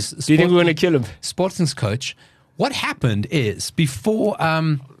me tell you. Do you think we're going to kill him? Sporting's coach. What happened is before,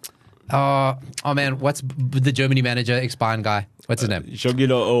 what's the Germany manager, ex-Bayern guy? What's his name?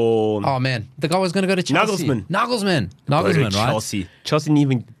 Shogilo or... Oh man, the guy was going to go to Chelsea. Nagelsmann, right? Chelsea didn't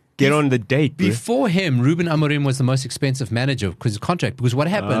even get on the date. Bro. Before him, Ruben Amorim was the most expensive manager because of contract. Because what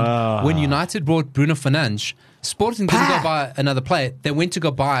happened when United brought Bruno Fernandes, Sporting didn't go buy another player. They went to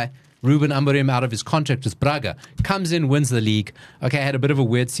go buy Ruben Amorim out of his contract with Braga. Comes in, wins the league. Okay, had a bit of a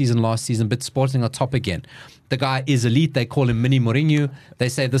weird season last season, but Sporting are top again. The guy is elite. They call him Mini Mourinho. They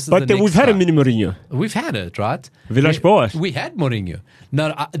say this is the next we've had guy. a Mini Mourinho. We've had it, right? Villas-Boas. We had Mourinho.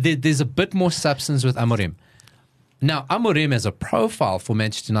 No, there's a bit more substance with Amorim. Now, Amorim as a profile for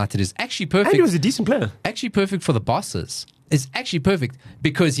Manchester United is actually perfect. And he was a decent player. Actually perfect for the bosses. It's actually perfect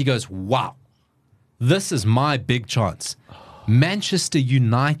because he goes, wow, this is my big chance. Manchester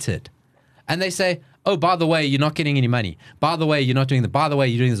United. And they say, oh, by the way, you're not getting any money. By the way, you're not doing that. By the way,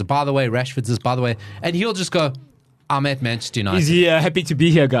 you're doing this. By the way, Rashford's this. By the way. And he'll just go, I'm at Manchester United. Is he happy to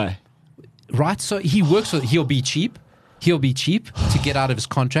be here guy? Right? So he works with, he'll be cheap. He'll be cheap to get out of his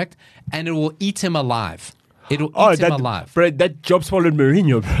contract and it will eat him alive. It'll eat him alive. Bro, that job swallowed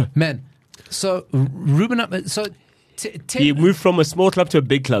Mourinho, bro. Man, so Ruben, so... He moved from a small club to a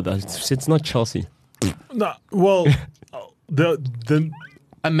big club. It's not Chelsea. No, well, the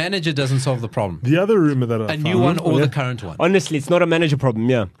A manager doesn't solve the problem. The other rumor that I A found, new one or the current one. Honestly, it's not a manager problem.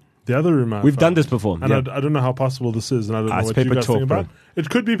 Yeah, the other rumor I we've done found, this before. and Yeah. I don't know how possible this is, and I don't know It's what you paper guys talk, think about. bro. It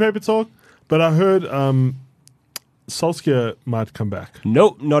could be paper talk, but I heard Solskjaer might come back.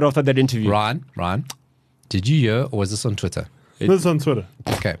 No, not after that interview. Ryan, did you hear or was this on Twitter? This is on Twitter.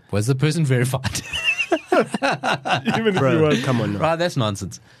 Okay, was the person verified? Even if you Bro, weren't. come on. Now. Right, that's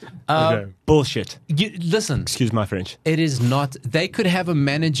nonsense. Okay. Bullshit. Listen, Excuse my French. it is not. They could have a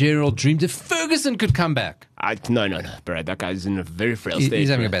managerial dream if Ferguson could come back. No, bro. That guy's in a very frail state. He's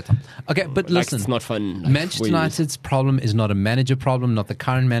having a bro. bad time. Okay, but Like, listen, it's not fun. Like, Manchester when you- United's problem is not a manager problem, not the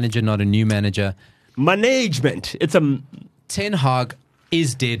current manager, not a new manager. Management. It's a Ten Hag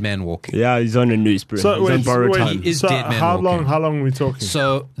is dead man walking. yeah. He's on a news, bro. So he's on borrowed time. He is so dead man how walking. long? How long are we talking?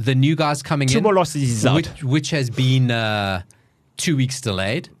 So the new guys coming Two in, more losses, he's out. which has been 2 weeks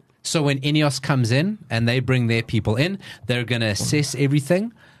delayed. So when Ineos comes in and they bring their people in, they're going to assess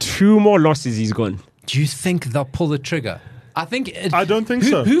everything. 2 more losses, he's gone. Do you think they'll pull the trigger? I I don't think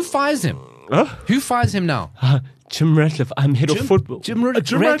so. Who fires him? Huh? Who fires him now? Jim Ratcliffe. I'm head of football. Jim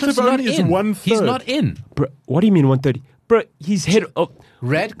Ratcliffe Radcliffe's not only is in. 1/3. He's not in. Bro, what do you mean 130? Bro, he's head of.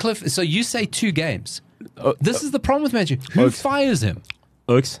 Radcliffe. So you say 2 games. This is the problem with Manchester. Who Oaks. fires him?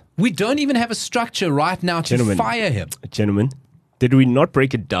 Oaks, We don't even have a structure right now to Gentlemen. fire him. gentlemen, did we not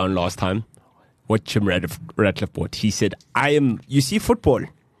break it down last time? What Jim Ratcliffe bought? He said, you see football?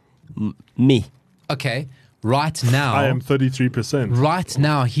 Me. Okay, right now. I am 33%. Right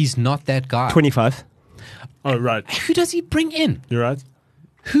now, he's not that guy. 25. Oh, right. Who does he bring in? You're right.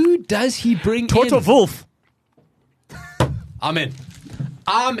 Who does he bring Toto in? Wolf. I'm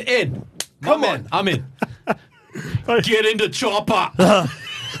in. Come on. I'm in. Get into chopper.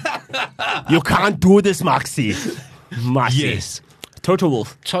 You can't do this, Maxi. Yes. Toto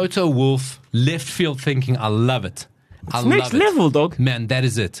Wolf. Toto Wolff, left field thinking. I love it. I love Next it. level, dog. Man, that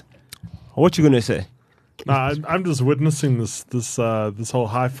is it. What you gonna say? Nah, I'm just witnessing this whole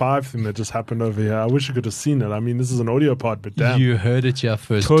high five thing that just happened over here. I wish you could have seen it. I mean, this is an audio pod, but damn. You heard it here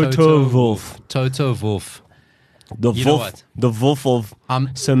first. Toto Wolf. Toto Wolff. The You know Wolf. what? The Wolf of I'm-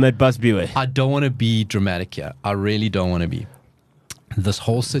 Sir Matt Busby. I don't want to be dramatic here. I really don't want to be. This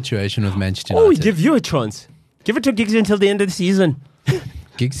whole situation with Manchester Oh, we United. give you a chance. Give it to Giggs until the end of the season.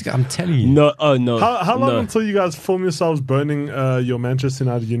 Gigs, I'm telling you. No, oh no. How long no. until you guys film yourselves burning your Manchester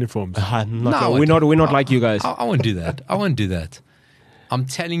United uniforms? I'm not No, gonna- we're not like you guys. I won't do that. I won't do that. I'm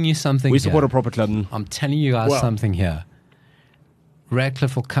telling you something We here. support a proper club. I'm telling you guys Well- something here.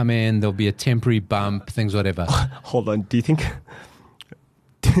 Radcliffe will come in. There'll be a temporary bump, things, whatever. Hold on. Do you think?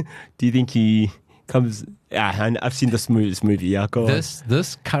 Do you think he comes? Yeah, and I've seen this movie. Yeah, go on.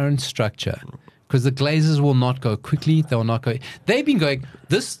 This current structure, because the Glazers will not go quickly. They will not go. They've been going.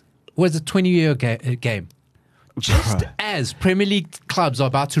 This was a 20-year game. Just as Premier League clubs are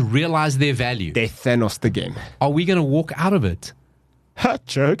about to realize their value, They Thanos the game. are we going to walk out of it? Ha,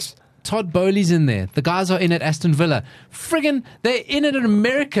 jokes. Todd Bowley's in there. The guys are in at Aston Villa. Friggin', they're in it in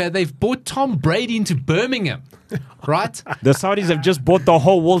America. They've bought Tom Brady into Birmingham, right? The Saudis have just bought the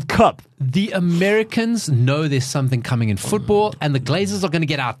whole World Cup. The Americans know there's something coming in football, and the Glazers are going to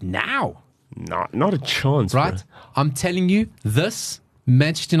get out now, Not a chance, right? bro. I'm telling you, this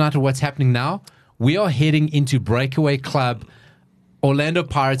Manchester United, what's happening now, we are heading into breakaway club Orlando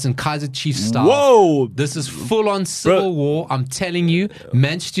Pirates and Kaizer Chiefs style. Whoa. This is full-on civil war. I'm telling you,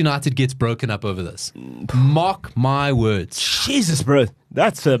 Manchester United gets broken up over this. Mark my words. Jesus, bro.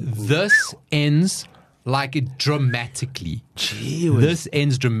 That's a. This ends like dramatically. Gee, This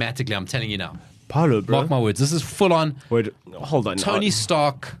ends dramatically. I'm telling you now. Paulo, bro. Mark my words. This is full-on Wait, hold on. Tony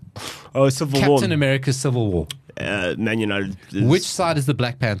Stark, Oh, Civil War. Captain America's Civil War. Man United. is- Which side is the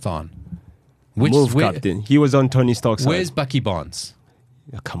Black Panther on? move captain? He was on Tony Stark's side. Where's Bucky Barnes?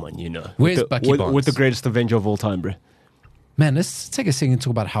 Oh, come on, you know. Where's with the, Bucky Barnes? With the greatest Avenger of all time, bro. Man, let's take a second and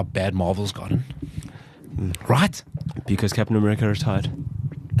talk about how bad Marvel's gotten. Right? Because Captain America retired.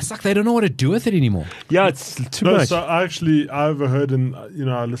 It's like they don't know what to do with it anymore. Yeah, it's too No, much. so I overheard and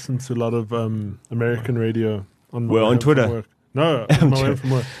I listen to a lot of American radio on my Well, way on home Twitter. from work. No, on my way from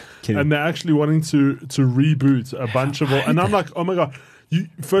work. Kidding. And they're actually wanting to reboot a bunch of and I'm like, oh my god! You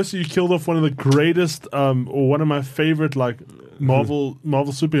killed off one of the greatest or one of my favorite like Marvel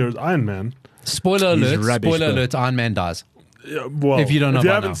superheroes, Iron Man. Spoiler He's alert, rubbish, spoiler though. alert, Iron Man dies. Yeah, well, If you don't know if you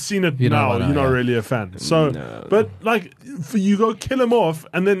by haven't now. seen it You don't know now, by now, you're not yeah. really a fan. So, but like, you go kill him off,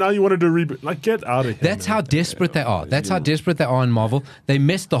 and then now you want to do a reboot. Like, get out of here. That's man. how desperate they are. That's how desperate they are in Marvel. They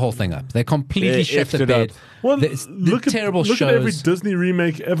messed the whole thing up. They completely They shit effed the it bed. up. Well, The look terrible at every shows. Disney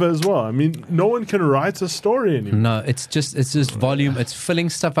remake ever as well. I mean, no one can write a story anymore. No, it's just volume. It's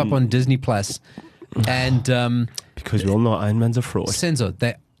filling stuff up on Disney Plus. And Because we all know Iron Man's a fraud. Senzo,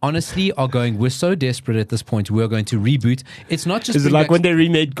 they honestly are going, we're so desperate at this point, we're going to reboot. It's not just... Is it bring like back- when they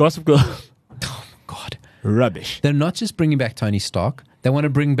remade Gossip Girl? Oh, God. Rubbish. They're not just bringing back Tony Stark. They want to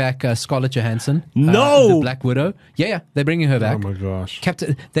bring back Scarlett Johansson. No! The Black Widow. Yeah, they're bringing her back. Oh my gosh.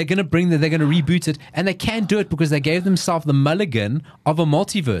 Captain, they're going to reboot it, and they can do it because they gave themselves the mulligan of a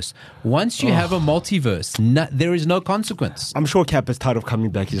multiverse. Once you have a multiverse, there is no consequence. I'm sure Cap is tired of coming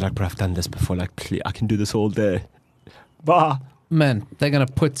back. He's like, bro, I've done this before. Like, I can do this all day. Bah. Man, they're going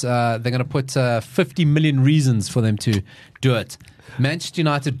to put 50 million reasons for them to do it. Manchester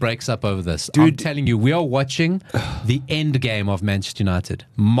United breaks up over this. Dude. I'm telling you, we are watching the end game of Manchester United.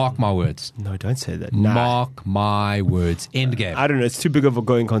 Mark my words. No, don't say that. Nah. Mark my words. End game. I don't know. It's too big of a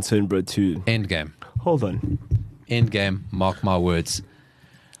going concern, bro, to... End game. Hold on. End game. Mark my words.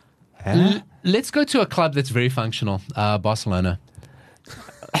 Huh? Let's go to a club that's very functional. Barcelona.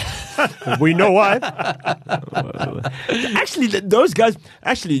 We know why. Actually, those guys...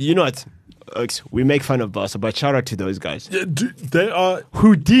 Actually, you know what? We make fun of Barca, but shout out to those guys. Yeah, dude, they are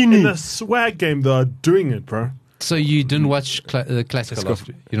Houdini. in a swag game. They are doing it, bro. So you didn't watch the Classico last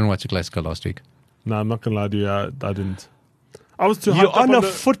week? You didn't watch the Classico last week? No, I'm not gonna lie to you. I didn't. I was too. You're hyped up on a the,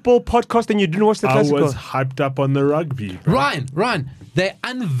 football podcast and you didn't watch the I Classico. was hyped up on the rugby, bro. Ryan, they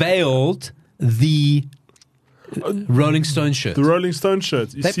unveiled the Rolling Stone shirt. The Rolling Stone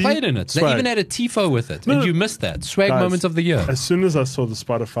shirts. You They see? played in it. Swag. They even had a tifo with it. No, and no. you missed that. Swag Guys, moment of the year. As soon as I saw the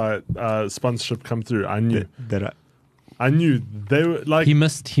Spotify sponsorship come through, I knew. I knew they were like. He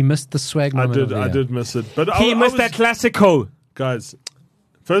missed the swag moment of the year. I did miss it, but He I missed was, that Classico. guys.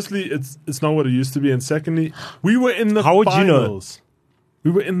 Firstly, it's not what it used to be, and secondly, we were in the How would you know? finals.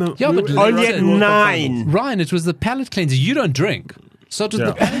 We were in the Yeah, we but were in the only Rugby at World Cup 9. finals. Ryan, it was the palate cleanser. You don't drink. So it was Yeah.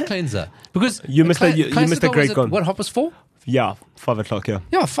 the palate cleanser. Because You missed a- you missed a Classico great was goal. What, 4:30? Yeah, 5 o'clock, yeah.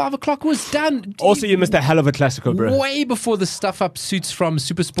 Yeah, 5 o'clock was done. Also, you missed a hell of a Classico, bro. Way before the stuff up suits from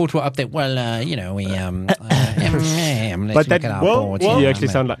Supersport were up there. Well, we But that- well, You actually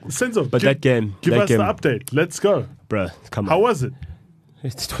sound like... Senzo, But that game... Give that us game, the update. Let's go. bro, come How on. was it?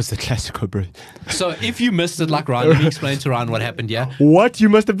 It was the Classico, bro. So if you missed it like Ryan, let me explain to Ryan what happened, yeah? What? You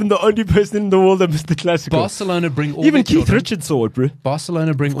must have been the only person in the world that missed the Classico. Barcelona bring all Even their Keith children. Richards saw it, bro.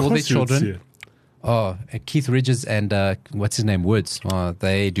 Barcelona bring all their Of course you would see children. it. Oh, Keith Richards and what's his name? Woods. Oh,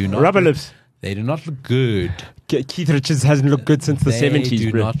 they do not. Rubber look, lips. They do not look good. Keith Richards hasn't looked good since the They 70s,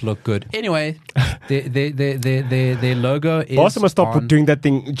 do bro. not look good. Anyway, their logo is. Barca must stop on- doing that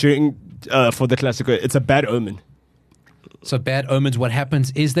thing during for the Classico. It's a bad omen. So bad omens. What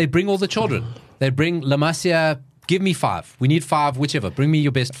happens is they bring all the children. They bring La Masia. Give me 5. We need 5. Whichever. Bring me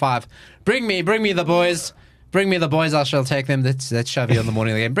your best 5. Bring me the boys. Bring me the boys. I shall take them. That's Xavi on the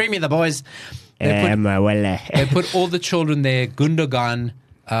morning of the game. Bring me the boys. They put all the children there. Gundogan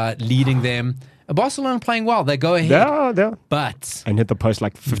leading them. Barcelona playing well. They go ahead. Yeah. But And hit the post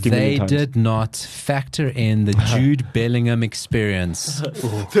like 50 million they times. did not factor in the Jude Bellingham experience.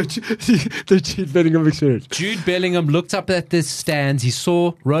 the Jude Bellingham experience. Jude Bellingham looked up at the stands. He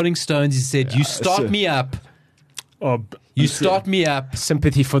saw Rolling Stones. He said, "You start so- me up. Oh, You start me up."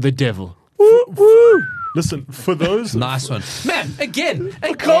 Sympathy for the devil. listen, for those. Nice one, man. Again.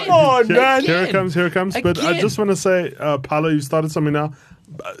 Come on, Here, man. here it comes. But I Again. just want to say, Paulo, you started something now.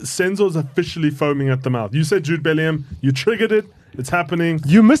 Senzo's officially foaming at the mouth. You said Jude Bellingham. You triggered it. It's happening.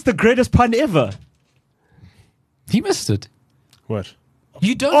 You missed the greatest pun ever. He missed it. What?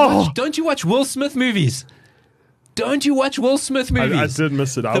 You don't you watch Will Smith movies? Don't you watch Will Smith movies? I did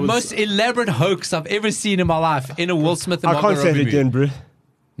miss it. The most elaborate hook I've ever seen in my life in a Will Smith and I can't Margot say it Robbie movie. again, bro.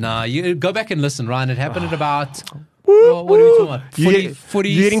 Nah, you go back and listen, Ryan. It happened at about what are we talking about? 40,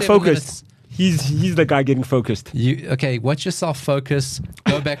 You're getting 47 focused. minutes. He's the guy getting focused. Okay, watch yourself focus.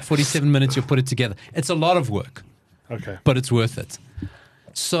 Go back 47 minutes, you'll put it together. It's a lot of work, Okay. but it's worth it.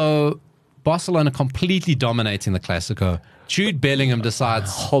 So, Barcelona completely dominating the Classico. Jude Bellingham decides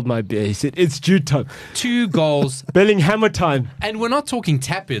Hold my beer. He said, it's Jude time. 2 goals. Bellinghammer time. And we're not talking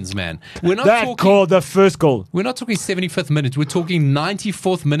tap-ins, man. We're not That talking. goal, the first goal. We're not talking 75th minute. We're talking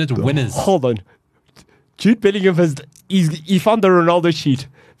 94th minute winners. Hold on. Jude Bellingham he found the Ronaldo sheet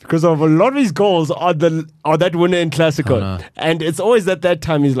because of a lot of his goals are that winner in Classico. Oh, no. And it's always at that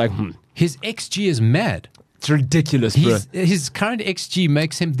time he's like, His XG is mad. it's ridiculous, bro. His current XG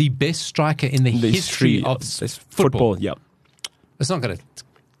makes him the best striker in the history of football. Yeah. It's not going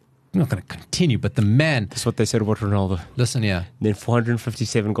to continue, but the man. That's what they said about Ronaldo. Listen here. Then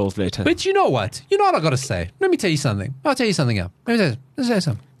 457 goals later. But you know what? You know what I got to say? Let me tell you something. I'll tell you something else. Let me tell you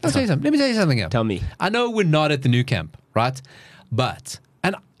something. Let me tell you something else. Tell me. I know we're not at the new camp, right? But,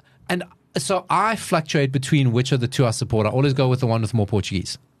 and so I fluctuate between which of the two I support. I always go with the one with more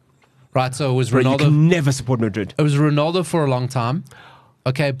Portuguese. right? So it was Bro, you Ronaldo. can never support Madrid. It was Ronaldo for a long time.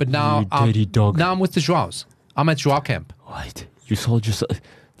 Okay, but now You dirty dog. Now I'm with the Joaos. I'm at Joao camp. Wait, you sold yourself.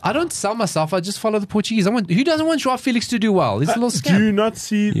 I don't sell myself. I just follow the Portuguese. Who doesn't want Joao Felix to do well? He's a little Do scam. you not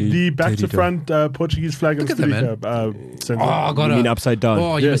see the back to dirty front Portuguese flag Look in at that, Senzo? I got You mean upside down?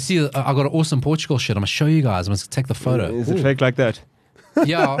 Oh, you Yes. must see. I got an awesome Portugal shit. I'm gonna show you guys. I'm gonna take the photo. Is it fake like that?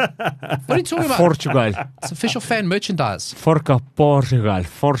 Yeah. What are you talking about? Portugal. It's official fan merchandise. Forca Portugal.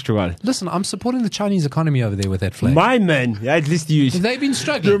 Listen, I'm supporting the Chinese economy over there with that flag. My man. Yeah, at least you. They've been Do you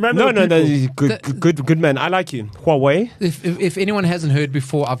struggling. remember No, the people- good man. I like you. Huawei. If anyone hasn't heard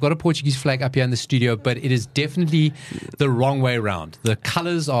before, I've got a Portuguese flag up here in the studio, but it is definitely the wrong way around. The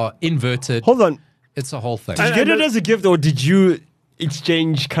colors are inverted. Hold on. It's a whole thing. Did you get it as a gift or did you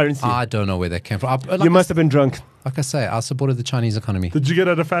exchange currency? I don't know where that came from. You must have been drunk. Like I say, I supported the Chinese economy. Did you get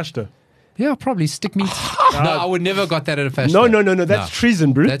it at a fashta? Yeah, probably stick meat. No, I would never have got that at a fashion. No. That's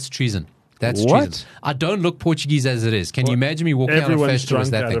treason, bro. That's treason. That's What? treason. I don't look Portuguese as it is. Can you imagine me walking out of Everyone's fashion with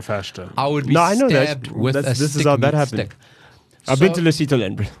drunk that at thing? a fashta. I would be No, I know that. stabbed with a This is stick how that meat happened. stick. I've been to Lusito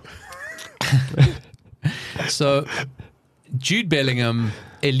Land, bro. So, Jude Bellingham,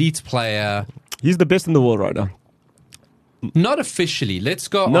 elite player, He's the best in the world right now. not officially. Let's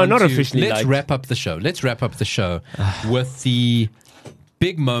go. No, on not to- officially, Let's like- wrap up the show. Let's wrap up the show with the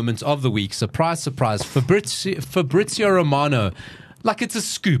big moments of the week. Surprise, surprise. Fabrizio Romano. Like it's a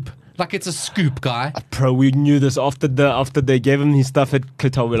scoop. Like it's a scoop, guy. Bro, we knew this after they gave him his stuff at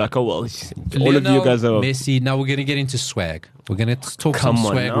Cartel. We're like, oh well, all of you Lionel guys are. Messi. Now we're going to get into swag. We're going to talk Come some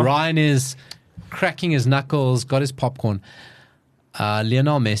on swag. now. Ryan is cracking his knuckles, got his popcorn.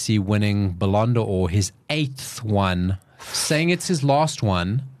 Lionel Messi winning Ballon d'Or, his 8th one, saying it's his last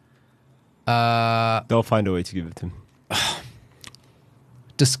one. They'll find a way to give it to him.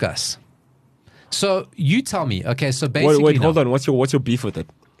 Discuss. So you tell me. Okay, so basically, Wait, hold on. What's your beef with it?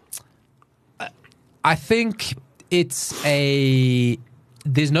 I think there's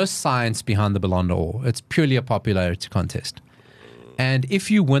no science behind the Ballon d'Or. It's purely a popularity contest. And if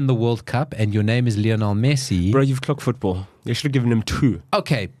you win the World Cup and your name is Lionel Messi, Bro, you've clocked football. They should have given him 2.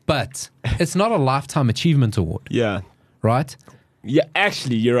 okay, but it's not a lifetime achievement award, Yeah. right? Yeah,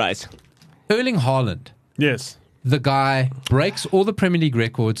 actually, you're right. Erling Haaland, Yes. the guy breaks all the Premier League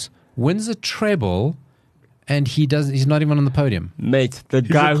records, wins a treble, and he's not even on the podium. Mate, the He's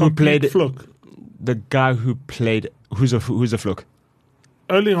guy a who complete played. fluke. The guy who played. Who's a fluke?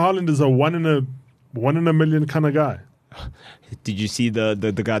 Erling Haaland is a one in a million kind of guy. Did you see the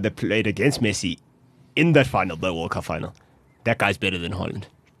guy that played against Messi in that final, the World Cup final? That guy's better than Haaland.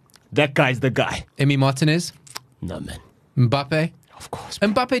 That guy's the guy. Emi Martinez, No, man. Mbappe. Of course.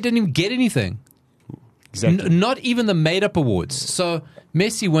 Mbappe didn't even get anything. Exactly. Not even the made-up awards. So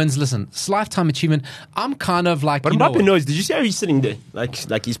Messi wins. Listen, it's lifetime achievement. I'm kind of like, But you know Mbappe what? knows. Did you see how he's sitting there? Like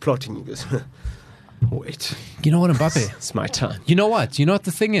he's plotting. He goes, wait, You know what, Mbappe? it's my time. You know what? You know what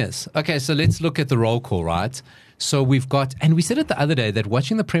the thing is? Okay, so let's look at the roll call, right? So we've got, and we said it the other day, that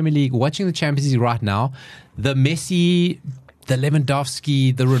watching the Premier League, watching the Champions League right now, the Messi, the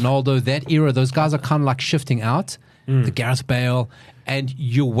Lewandowski, the Ronaldo, that era, those guys are kind of like shifting out. The Gareth Bale, and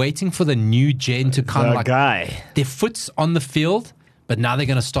you're waiting for the new gen to kind of The like guy. their foot's on the field, but now they're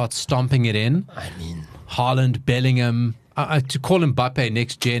going to start stomping it in. I mean, Haaland, Bellingham. To call him Mbappe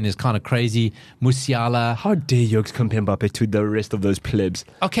next gen is kind of crazy. Musiala. how dare you compare Mbappe to the rest of those plebs?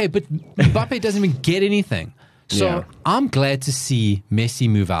 Okay, but Mbappe doesn't even get anything. So Yeah. I'm glad to see Messi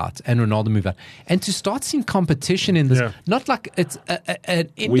move out and Ronaldo move out. And to start seeing competition in this, Yeah. not like it's an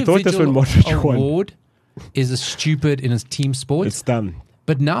We thought this when individual Modric won. award is a stupid in a team sport. It's dumb.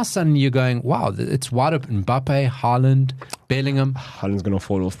 But now suddenly you're going, wow, it's wide open. Mbappe, Haaland, Bellingham. Haaland's gonna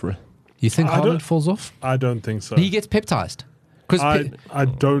fall off, bro. You think I Haaland don't- falls off? I don't think so. He gets peptized. Because I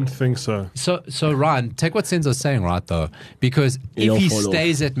don't think so. So Ryan, take what Senzo's saying, right, though. Because He'll if he fall off.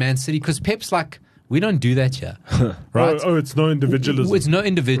 stays at Man City, because Pep's like, we don't do that here. Right? Oh, it's no individualism. It's no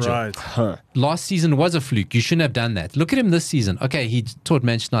individual. Right. Last season was a fluke. You shouldn't have done that. Look at him this season. Okay, he taught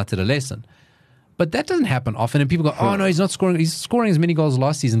Manchester United a lesson. But that doesn't happen often. And people go, oh, no, he's not scoring. He's scoring as many goals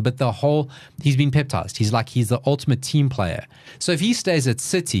last season. But he's been peptized. He's the ultimate team player. So if he stays at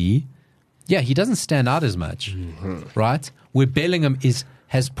City, yeah, he doesn't stand out as much. Right? Where Bellingham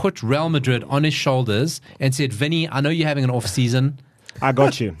has put Real Madrid on his shoulders and said, Vinny, I know you're having an off season. I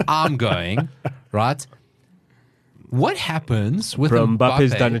got you. I'm going. Right? What happens with Bro, Mbappe?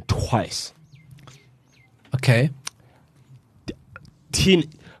 Mbappe's done it twice. Okay.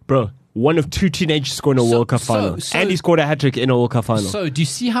 Bro, one of 2 teenagers scoring a World Cup final. And he scored a hat-trick in a World Cup final. So, do you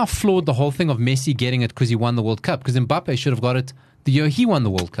see how flawed the whole thing of Messi getting it because he won the World Cup? Because Mbappe should have got it the year he won the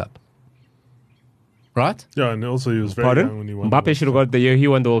World Cup. right? Yeah, and also he was very young when he Pardon? won. Mbappe should have got the year he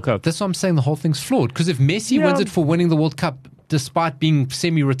won the World Cup. That's what I'm saying. The whole thing's flawed. Because if Messi wins it for winning the World Cup, despite being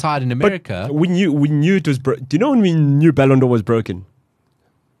semi-retired in America, We knew it was broken. Do you know when we knew Ballon d'Or was broken?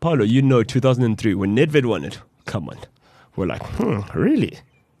 Paulo, 2003 when Nedved won it. Come on, we're like, really?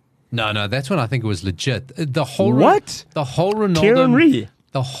 no, that's when I think it was legit. The whole What? The whole Thierry Ronaldo, Henry.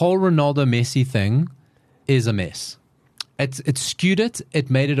 the whole Ronaldo Messi thing is a mess. It skewed it. It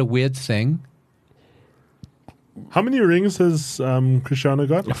made it a weird thing. How many rings has Cristiano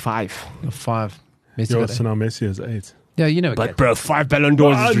got? 5. 5. Messi Yo, got so now Messi has 8. Yeah, you know. But bro, 5 Ballon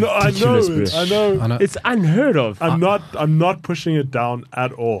d'Ors is ridiculous, bro. I know. I know. It's unheard of. I'm not pushing it down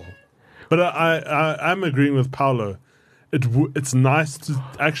at all. But I'm agreeing with Paulo. It's nice to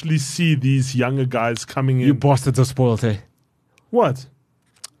actually see these younger guys coming in. You bastards are spoiled, eh? What?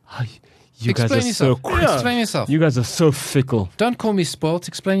 You guys are Explain yourself. so Explain yourself. You guys are so fickle. Don't call me spoilt.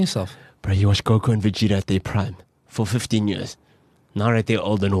 Explain yourself. Bro, you watch Goku and Vegeta at their prime for 15 years. Now that they're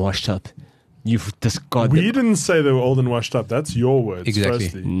old and washed up, you've discarded We them. didn't say they were old and washed up. That's your words. Exactly.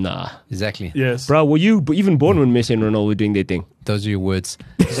 Firstly. Nah. Exactly. Yes. Bro, were you even born when Messi and Ronaldo were doing their thing? Those are your words.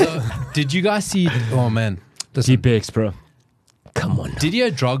 So, did you guys see? Oh man, listen, Deep X, bro. Come on.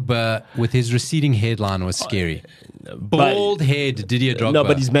 Didier Drogba with his receding headline was scary. Bald head Didier Drogba. No,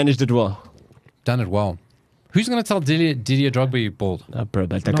 but he's managed it well. done it well. Who's going to tell Didier Drogba you're bald? Bro,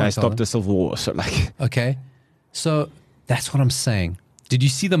 but that No, guy tell stopped him. the Civil War, so like... Okay, so that's what I'm saying. Did you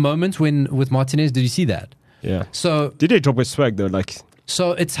see the moment with Martinez? Did you see that? Yeah. So Didier Drogba swag, though, like...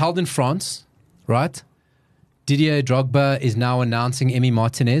 So it's held in France, right? Didier Drogba is now announcing Emi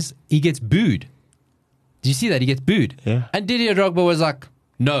Martinez. He gets booed. Do you see that? He gets booed. Yeah. And Didier Drogba was like,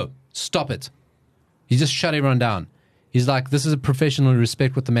 no, stop it. He just shut everyone down. He's like, this is a professional.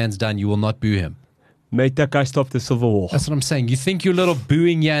 Respect what the man's done. You will not boo him. Make that guy stop the Civil War. That's what I'm saying. You think your little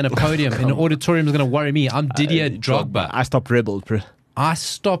booing here in a podium in an auditorium is going to worry me? I'm Didier Drogba. I stopped rebel, bro. I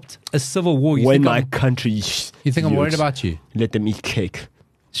stopped a civil war. You When think my I'm, country... you think I'm worried about you? Let them eat cake.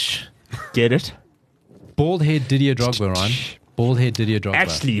 Shh. Get it? Bald head Didier Drogba, Ryan. Bald head Didier Drogba.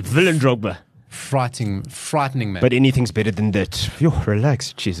 Actually, villain Drogba. Frightening man. But anything's better than that. Yo,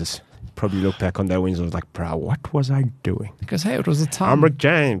 relax, Jesus. Probably look back on that when I was like, bro, what was I doing? Because, hey, it was a time. I'm Rick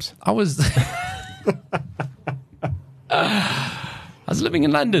James. I was I was living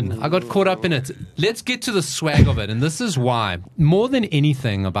in London. I got caught up in it. Let's get to the swag of it. And this is why, more than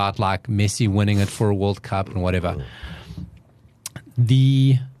anything about like Messi winning it for a World Cup and whatever,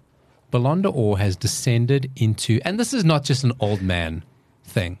 the Ballon d'Or has descended into, and this is not just an old man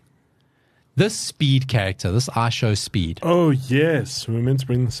thing. This Speed character, this ishowspeed. Oh, yes. We were meant to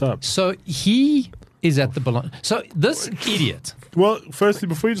bring this up. So he is at the Ballon. So this idiot. Well, firstly,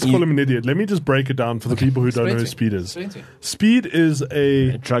 before you just call him an idiot, let me just break it down for the people who don't know who Speed is. Speed is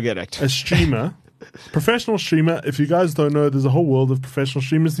a Drug addict. streamer, professional streamer. If you guys don't know, there's a whole world of professional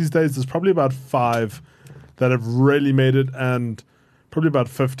streamers these days. There's probably about 5 that have really made it, and probably about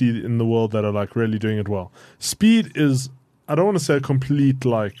 50 in the world that are like really doing it well. Speed is, I don't want to say a complete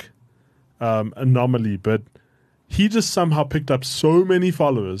like anomaly, but he just somehow picked up so many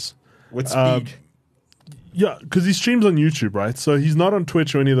followers. With speed. Yeah, because he streams on YouTube, right? So he's not on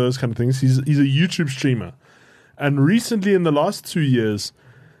Twitch or any of those kind of things. He's a YouTube streamer. And recently, in the last 2 years,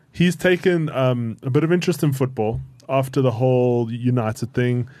 he's taken a bit of interest in football after the whole United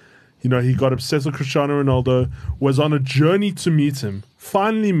thing. You know, he got obsessed with Cristiano Ronaldo, was on a journey to meet him,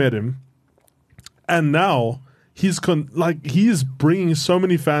 finally met him, and now he's bringing so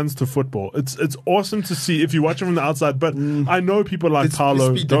many fans to football. It's awesome to see if you watch him from the outside, but I know people like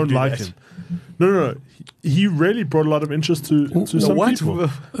Paulo don't like him. No. He really brought a lot of interest to some people.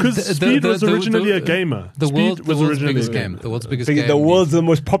 Because Speed was originally a gamer. The world's biggest a game. gamer. The world's biggest game. The world's the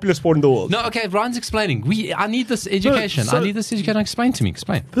most popular sport in the world. No, okay, Ryan's explaining. I need this education. so- I need this education. Explain to me.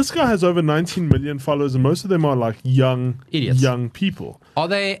 Explain. This guy has over 19 million followers, and most of them are like young Idiots. young people. Are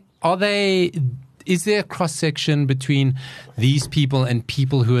they, is there a cross section between these people and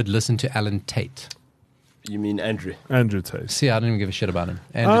people who had listened to Alan Tate? You mean Andrew? Andrew Tate. See, I don't even give a shit about him.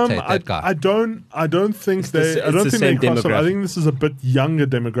 Andrew Tate, that guy. I don't think they same cross over. I demographic. think this is a bit younger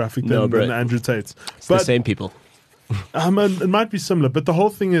demographic No, bro. than Andrew Tate's. It's the But same people. it might be similar. But the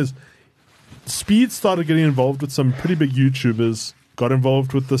whole thing is, Speed started getting involved with some pretty big YouTubers. Got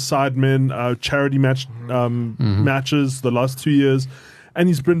involved with the Sidemen charity matches the last 2 years, and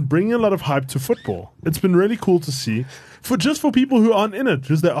he's been bringing a lot of hype to football. It's been really cool to see. For people who aren't in it,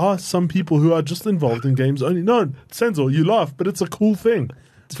 because there are some people who are just involved in games only. No, Senzo, you laugh, but it's a cool thing.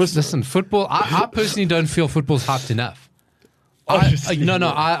 Listen, football, I personally don't feel football's hyped enough.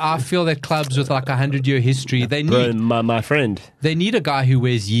 I feel that clubs with like 100-year history, they need my friend. They need a guy who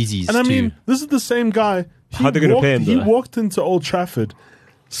wears Yeezys. And I mean, too. this is the same guy. How are they going to pay him? He though? walked into Old Trafford.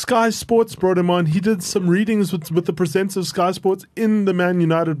 Sky Sports brought him on. He did some readings with the presenters of Sky Sports in the Man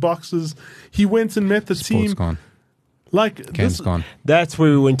United boxes. He went and met the Sports team. gone. Like Game's gone. That's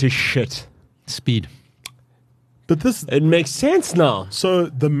where we went to shit. Speed. But this, It makes sense now. so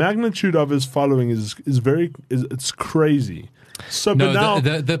the magnitude of his following is it's crazy. So, No, but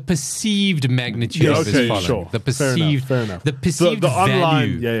now the perceived magnitude of his following. sure. The Fair enough, perceived, fair enough. the perceived The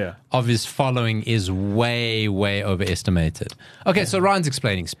online, value of his following is way, way overestimated. Okay, so Ryan's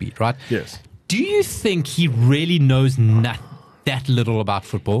explaining Speed, right? Yes. Do you think he really knows that little about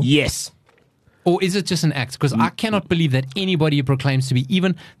football? Yes. Or is it just an act? Because I cannot believe that anybody who proclaims to be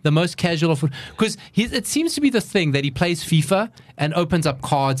even the most casual of football. Because it seems to be the thing that he plays FIFA and opens up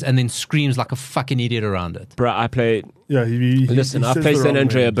cards and then screams like a fucking idiot around it. Bro, I play. Yeah, Listen, I says play the San wrong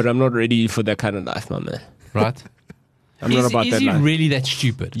Andrea, names. but I'm not ready for that kind of life, my man. Right? I'm not about is that he life. really that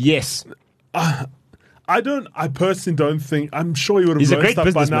stupid? Yes. I personally don't think. I'm sure he would have He's a known great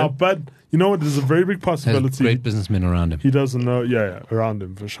stuff by now. businessman. But you know what? There's a very big Has possibility great businessmen around him. he doesn't know. Yeah, around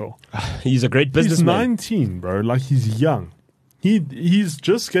him for sure. He's a great He's businessman. 19, bro. Like he's young. He's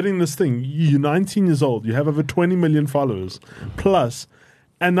just getting this thing. You're 19 years old. You have over 20 million followers plus.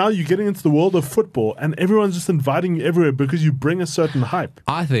 And now you're getting into the world of football, and everyone's just inviting you everywhere because you bring a certain hype.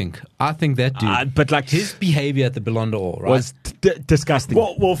 I think that dude, But like his behavior at the Ballon d'Or, right? was disgusting.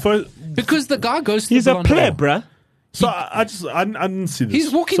 Well, first, because the guy goes to He's the a Ballon d'Or. pleb, bruh. so I didn't see this.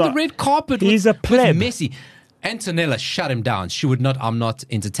 He's walking So the red carpet He's with, a pleb. with Messi. Antonella shut him down. She would not. I'm not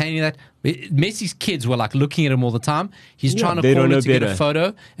entertaining that. Messi's kids were like looking at him all the time. He's trying to they call don't her know to get a better.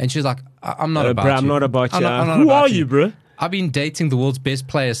 photo, and she's like, "I'm not about Bruh, you. I'm not about you. I'm not Who about are you, bruh? I've been dating the world's best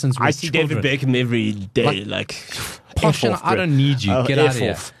player since we were I see David children. Beckham every day. Like, Posh, F off, I bruh. don't need you. Get F out of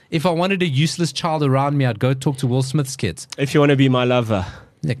here. off. If I wanted a useless child around me, I'd go talk to Will Smith's kids. If you want to be my lover.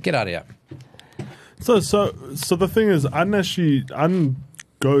 Yeah, get out of here. So the thing is, I didn't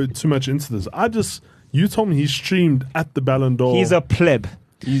go too much into this. You told me he streamed at the Ballon d'Or. He's a pleb.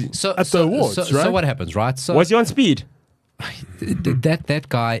 So At the awards, so right? what happens, right? So Was he on speed? that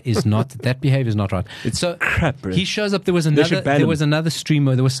guy is not. That behavior is not right. So crap, bro. he shows up. There was should another. ban There him. was another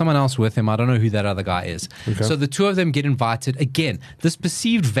streamer. There was someone else with him. I don't know who that other guy is. So the two of them get invited. Again, this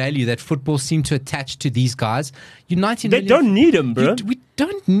perceived value that football seemed to attach to these guys. United. They don't need him, bro. We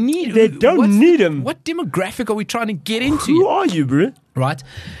don't need. They don't need him. What demographic are we trying to get into? Who are you, bro? Right?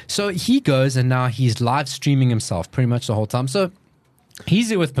 So he goes and now he's live streaming himself pretty much the whole time. So he's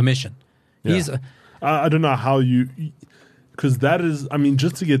there with permission. Yeah. He's I don't know how you. Because that is, I mean,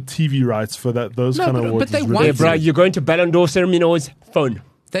 just to get TV rights for those No, kind but- of awards. but they is want Yeah, ridiculous. bro, you're going to Ballon d'Or ceremony always phone.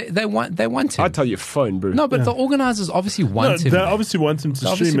 they want him. I tell you, phone, bro. No, but the organizers obviously No, want him. they obviously want him to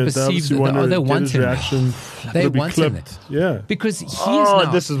They stream obviously it. They obviously perceive want that- to they get want his him. reaction. They It'll be want him clipped. Yeah. because he is oh,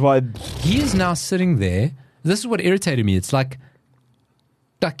 now, this is why. he is now sitting there. This is what irritated me. It's like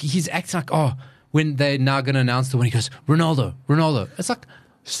he's acting like, oh, when they're now going to announce the winner, he goes, Ronaldo. It's like,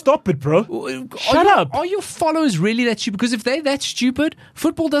 Stop it, bro. Shut up. Are your followers really that stupid? Because if they're that stupid,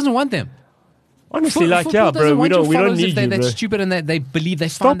 football doesn't want them. Honestly, like, Football yeah, doesn't bro, we want your don't followers need if they're you, that bro. stupid and they believe they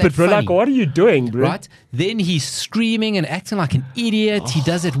Stop find that it, bro. funny. Like, what are you doing, bro? Right? Then he's screaming and acting like an idiot. He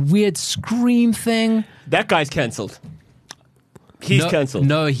does that weird scream thing. That guy's cancelled. He's cancelled.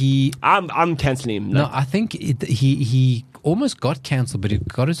 No, I'm cancelling him. No, I think he almost got cancelled, but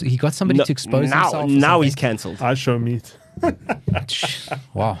he got somebody to expose now, himself. or Now something. he's cancelled. I show meat.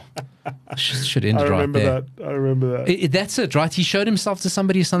 Wow. Should end I it right remember there. that. I remember that. That's it, right? He showed himself to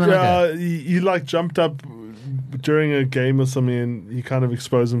somebody or something like Yeah, that. he like jumped up during a game or something, and he kind of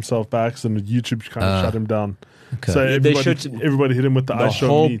exposed himself by accident. YouTube kind of shut him down. Okay. So Yeah, they everybody hit him with the I show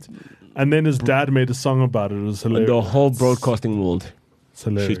whole- meat, and then his dad made a song about it. It was hilarious. The whole broadcasting world It's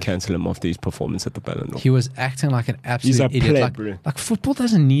hilarious. should cancel him after his performance at the Ballon d'Or. He was acting like an absolute He's a idiot. pleb, Like, bro. like football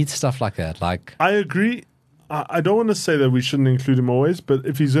doesn't need stuff like that. Like I agree. I don't want to say that we shouldn't include him always, but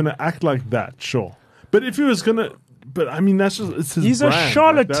if he's going to act like that, sure. But if he was going to, but I mean, it's his He's brand. a Like,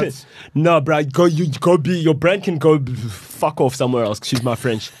 charlatan. that's- No, bro, your brand can go fuck off somewhere else. Excuse my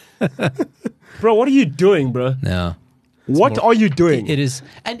French. Bro, what are you doing, bro? no. What are you doing? It is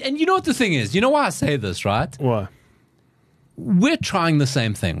and you know what the thing is? You know why I say this, right? Why? We're trying the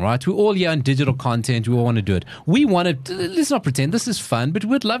same thing, right? We're all here on digital content. We all want to do it. We want to, let's not pretend this is fun, but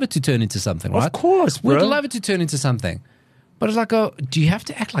we'd love it to turn into something, right? Of course, bro. We'd love it to turn into something. But it's like, do you have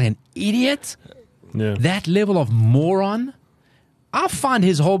to act like an idiot? Yeah. That level of moron? I find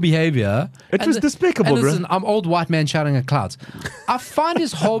his whole behavior. It was despicable, and bro. listen, I'm old white man shouting at clouds. I find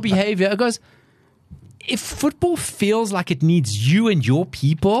his whole behavior, it goes, if football feels like it needs you and your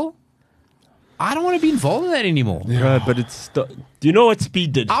people, I don't want to be involved in that anymore. Yeah, but it's. Do you know what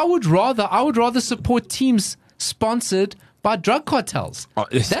speed did? I would rather support teams sponsored by drug cartels.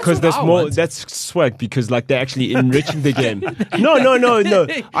 Because there's more. That's swag because like they're actually enriching the game. No.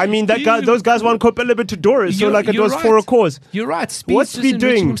 I mean those guys won Copa Libertadores, so like it was for a cause. You're right. Speed's What's just Speed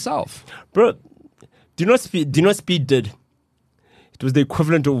enriching doing? himself, Bro, do you know what Speed did? It was the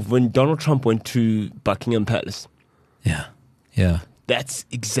equivalent of when Donald Trump went to Buckingham Palace. Yeah. That's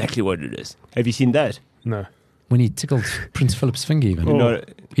exactly what it is. Have you seen that? No. When he tickled Prince Philip's finger, even No.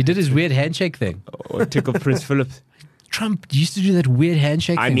 he did his weird handshake thing. Or tickle Prince Philip. Trump used to do that weird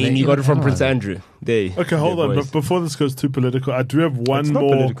handshake I thing. mean, you got it from Prince Andrew. Okay, hold on. But before this goes too political, I do have one It's not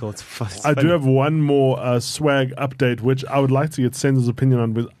more. political. It's I do have one more swag update, which I would like to get Senzo's opinion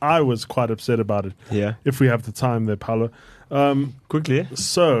on. Because I was quite upset about it. Yeah. If we have the time, there, Paulo. Quickly.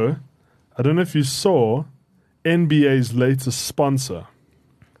 So, I don't know if you saw NBA's latest sponsor.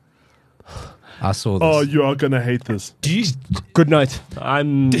 I saw this. Oh, you are gonna hate this. Good night.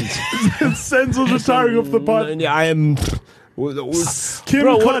 I'm. Senzo's retiring off the pod. I am. Kim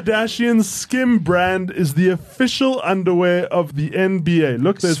Bro, what- Kardashian's Skim brand is the official underwear of the NBA.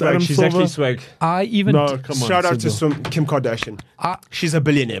 Look, there's Adam She's Silver. actually swag. I even No, come on. Shout out Senzo. to Kim Kardashian. I- She's a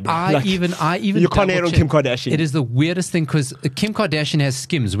billionaire, bro. I even you can't hate on double-checked. Kim Kardashian. It is the weirdest thing because Kim Kardashian has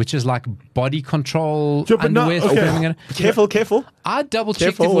Skims, which is like body control Yeah, but no, underwear. okay. Filming it. Careful. I double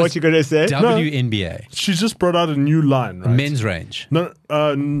checked Careful it what was you're gonna say. WNBA She's just brought out a new line, right? men's range. No,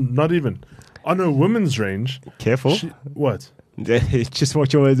 not even. On her women's range. Careful. What? Just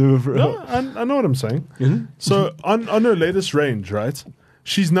watch your words, bro. No, I know what I'm saying. Mm-hmm. So on her latest range, right?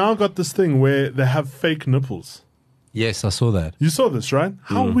 She's now got this thing where they have fake nipples. Yes, I saw that. You saw this, right?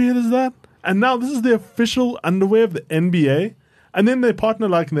 How Mm. weird is that? And now this is the official underwear of the NBA. And then they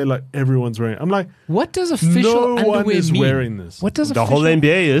partner and they're like, everyone's wearing it. I'm like, What does official No one underwear is mean? wearing this. What does The official whole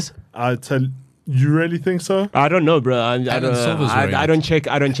NBA is. I tell you, really think so? I don't know, bro. I Adam Silver's wearing I it. don't check.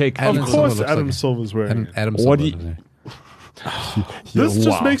 Adam Of Silver course, looks Adam like it. Silver's wearing it. Adam What Silver. do you- This just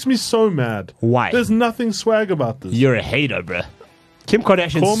Wow. makes me so mad. Why? There's nothing swag about this. You're a hater, bro. Kim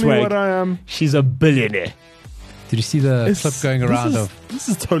Kardashian's Call me swag. what I am. She's a billionaire. Did you see the clip going around of This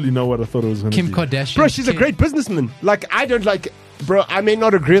is totally not what I thought it was going to Kim be. Kardashian? Bro, she's a great businessman. Like, I don't like... Bro, I may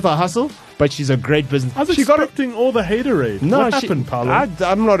not agree with her hustle, but she's a great business. I was expecting all the haterade. No, what happened, Paulo?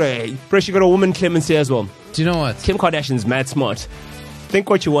 I'm not a... Bro, she got a woman clemency as well. Do you know what? Kim Kardashian's mad smart. Think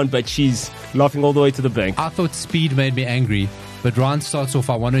what you want, but she's laughing all the way to the bank. I thought speed made me angry, but Ryan starts off.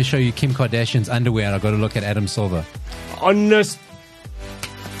 I want to show you Kim Kardashian's underwear, and I got to look at Adam Silver. Honest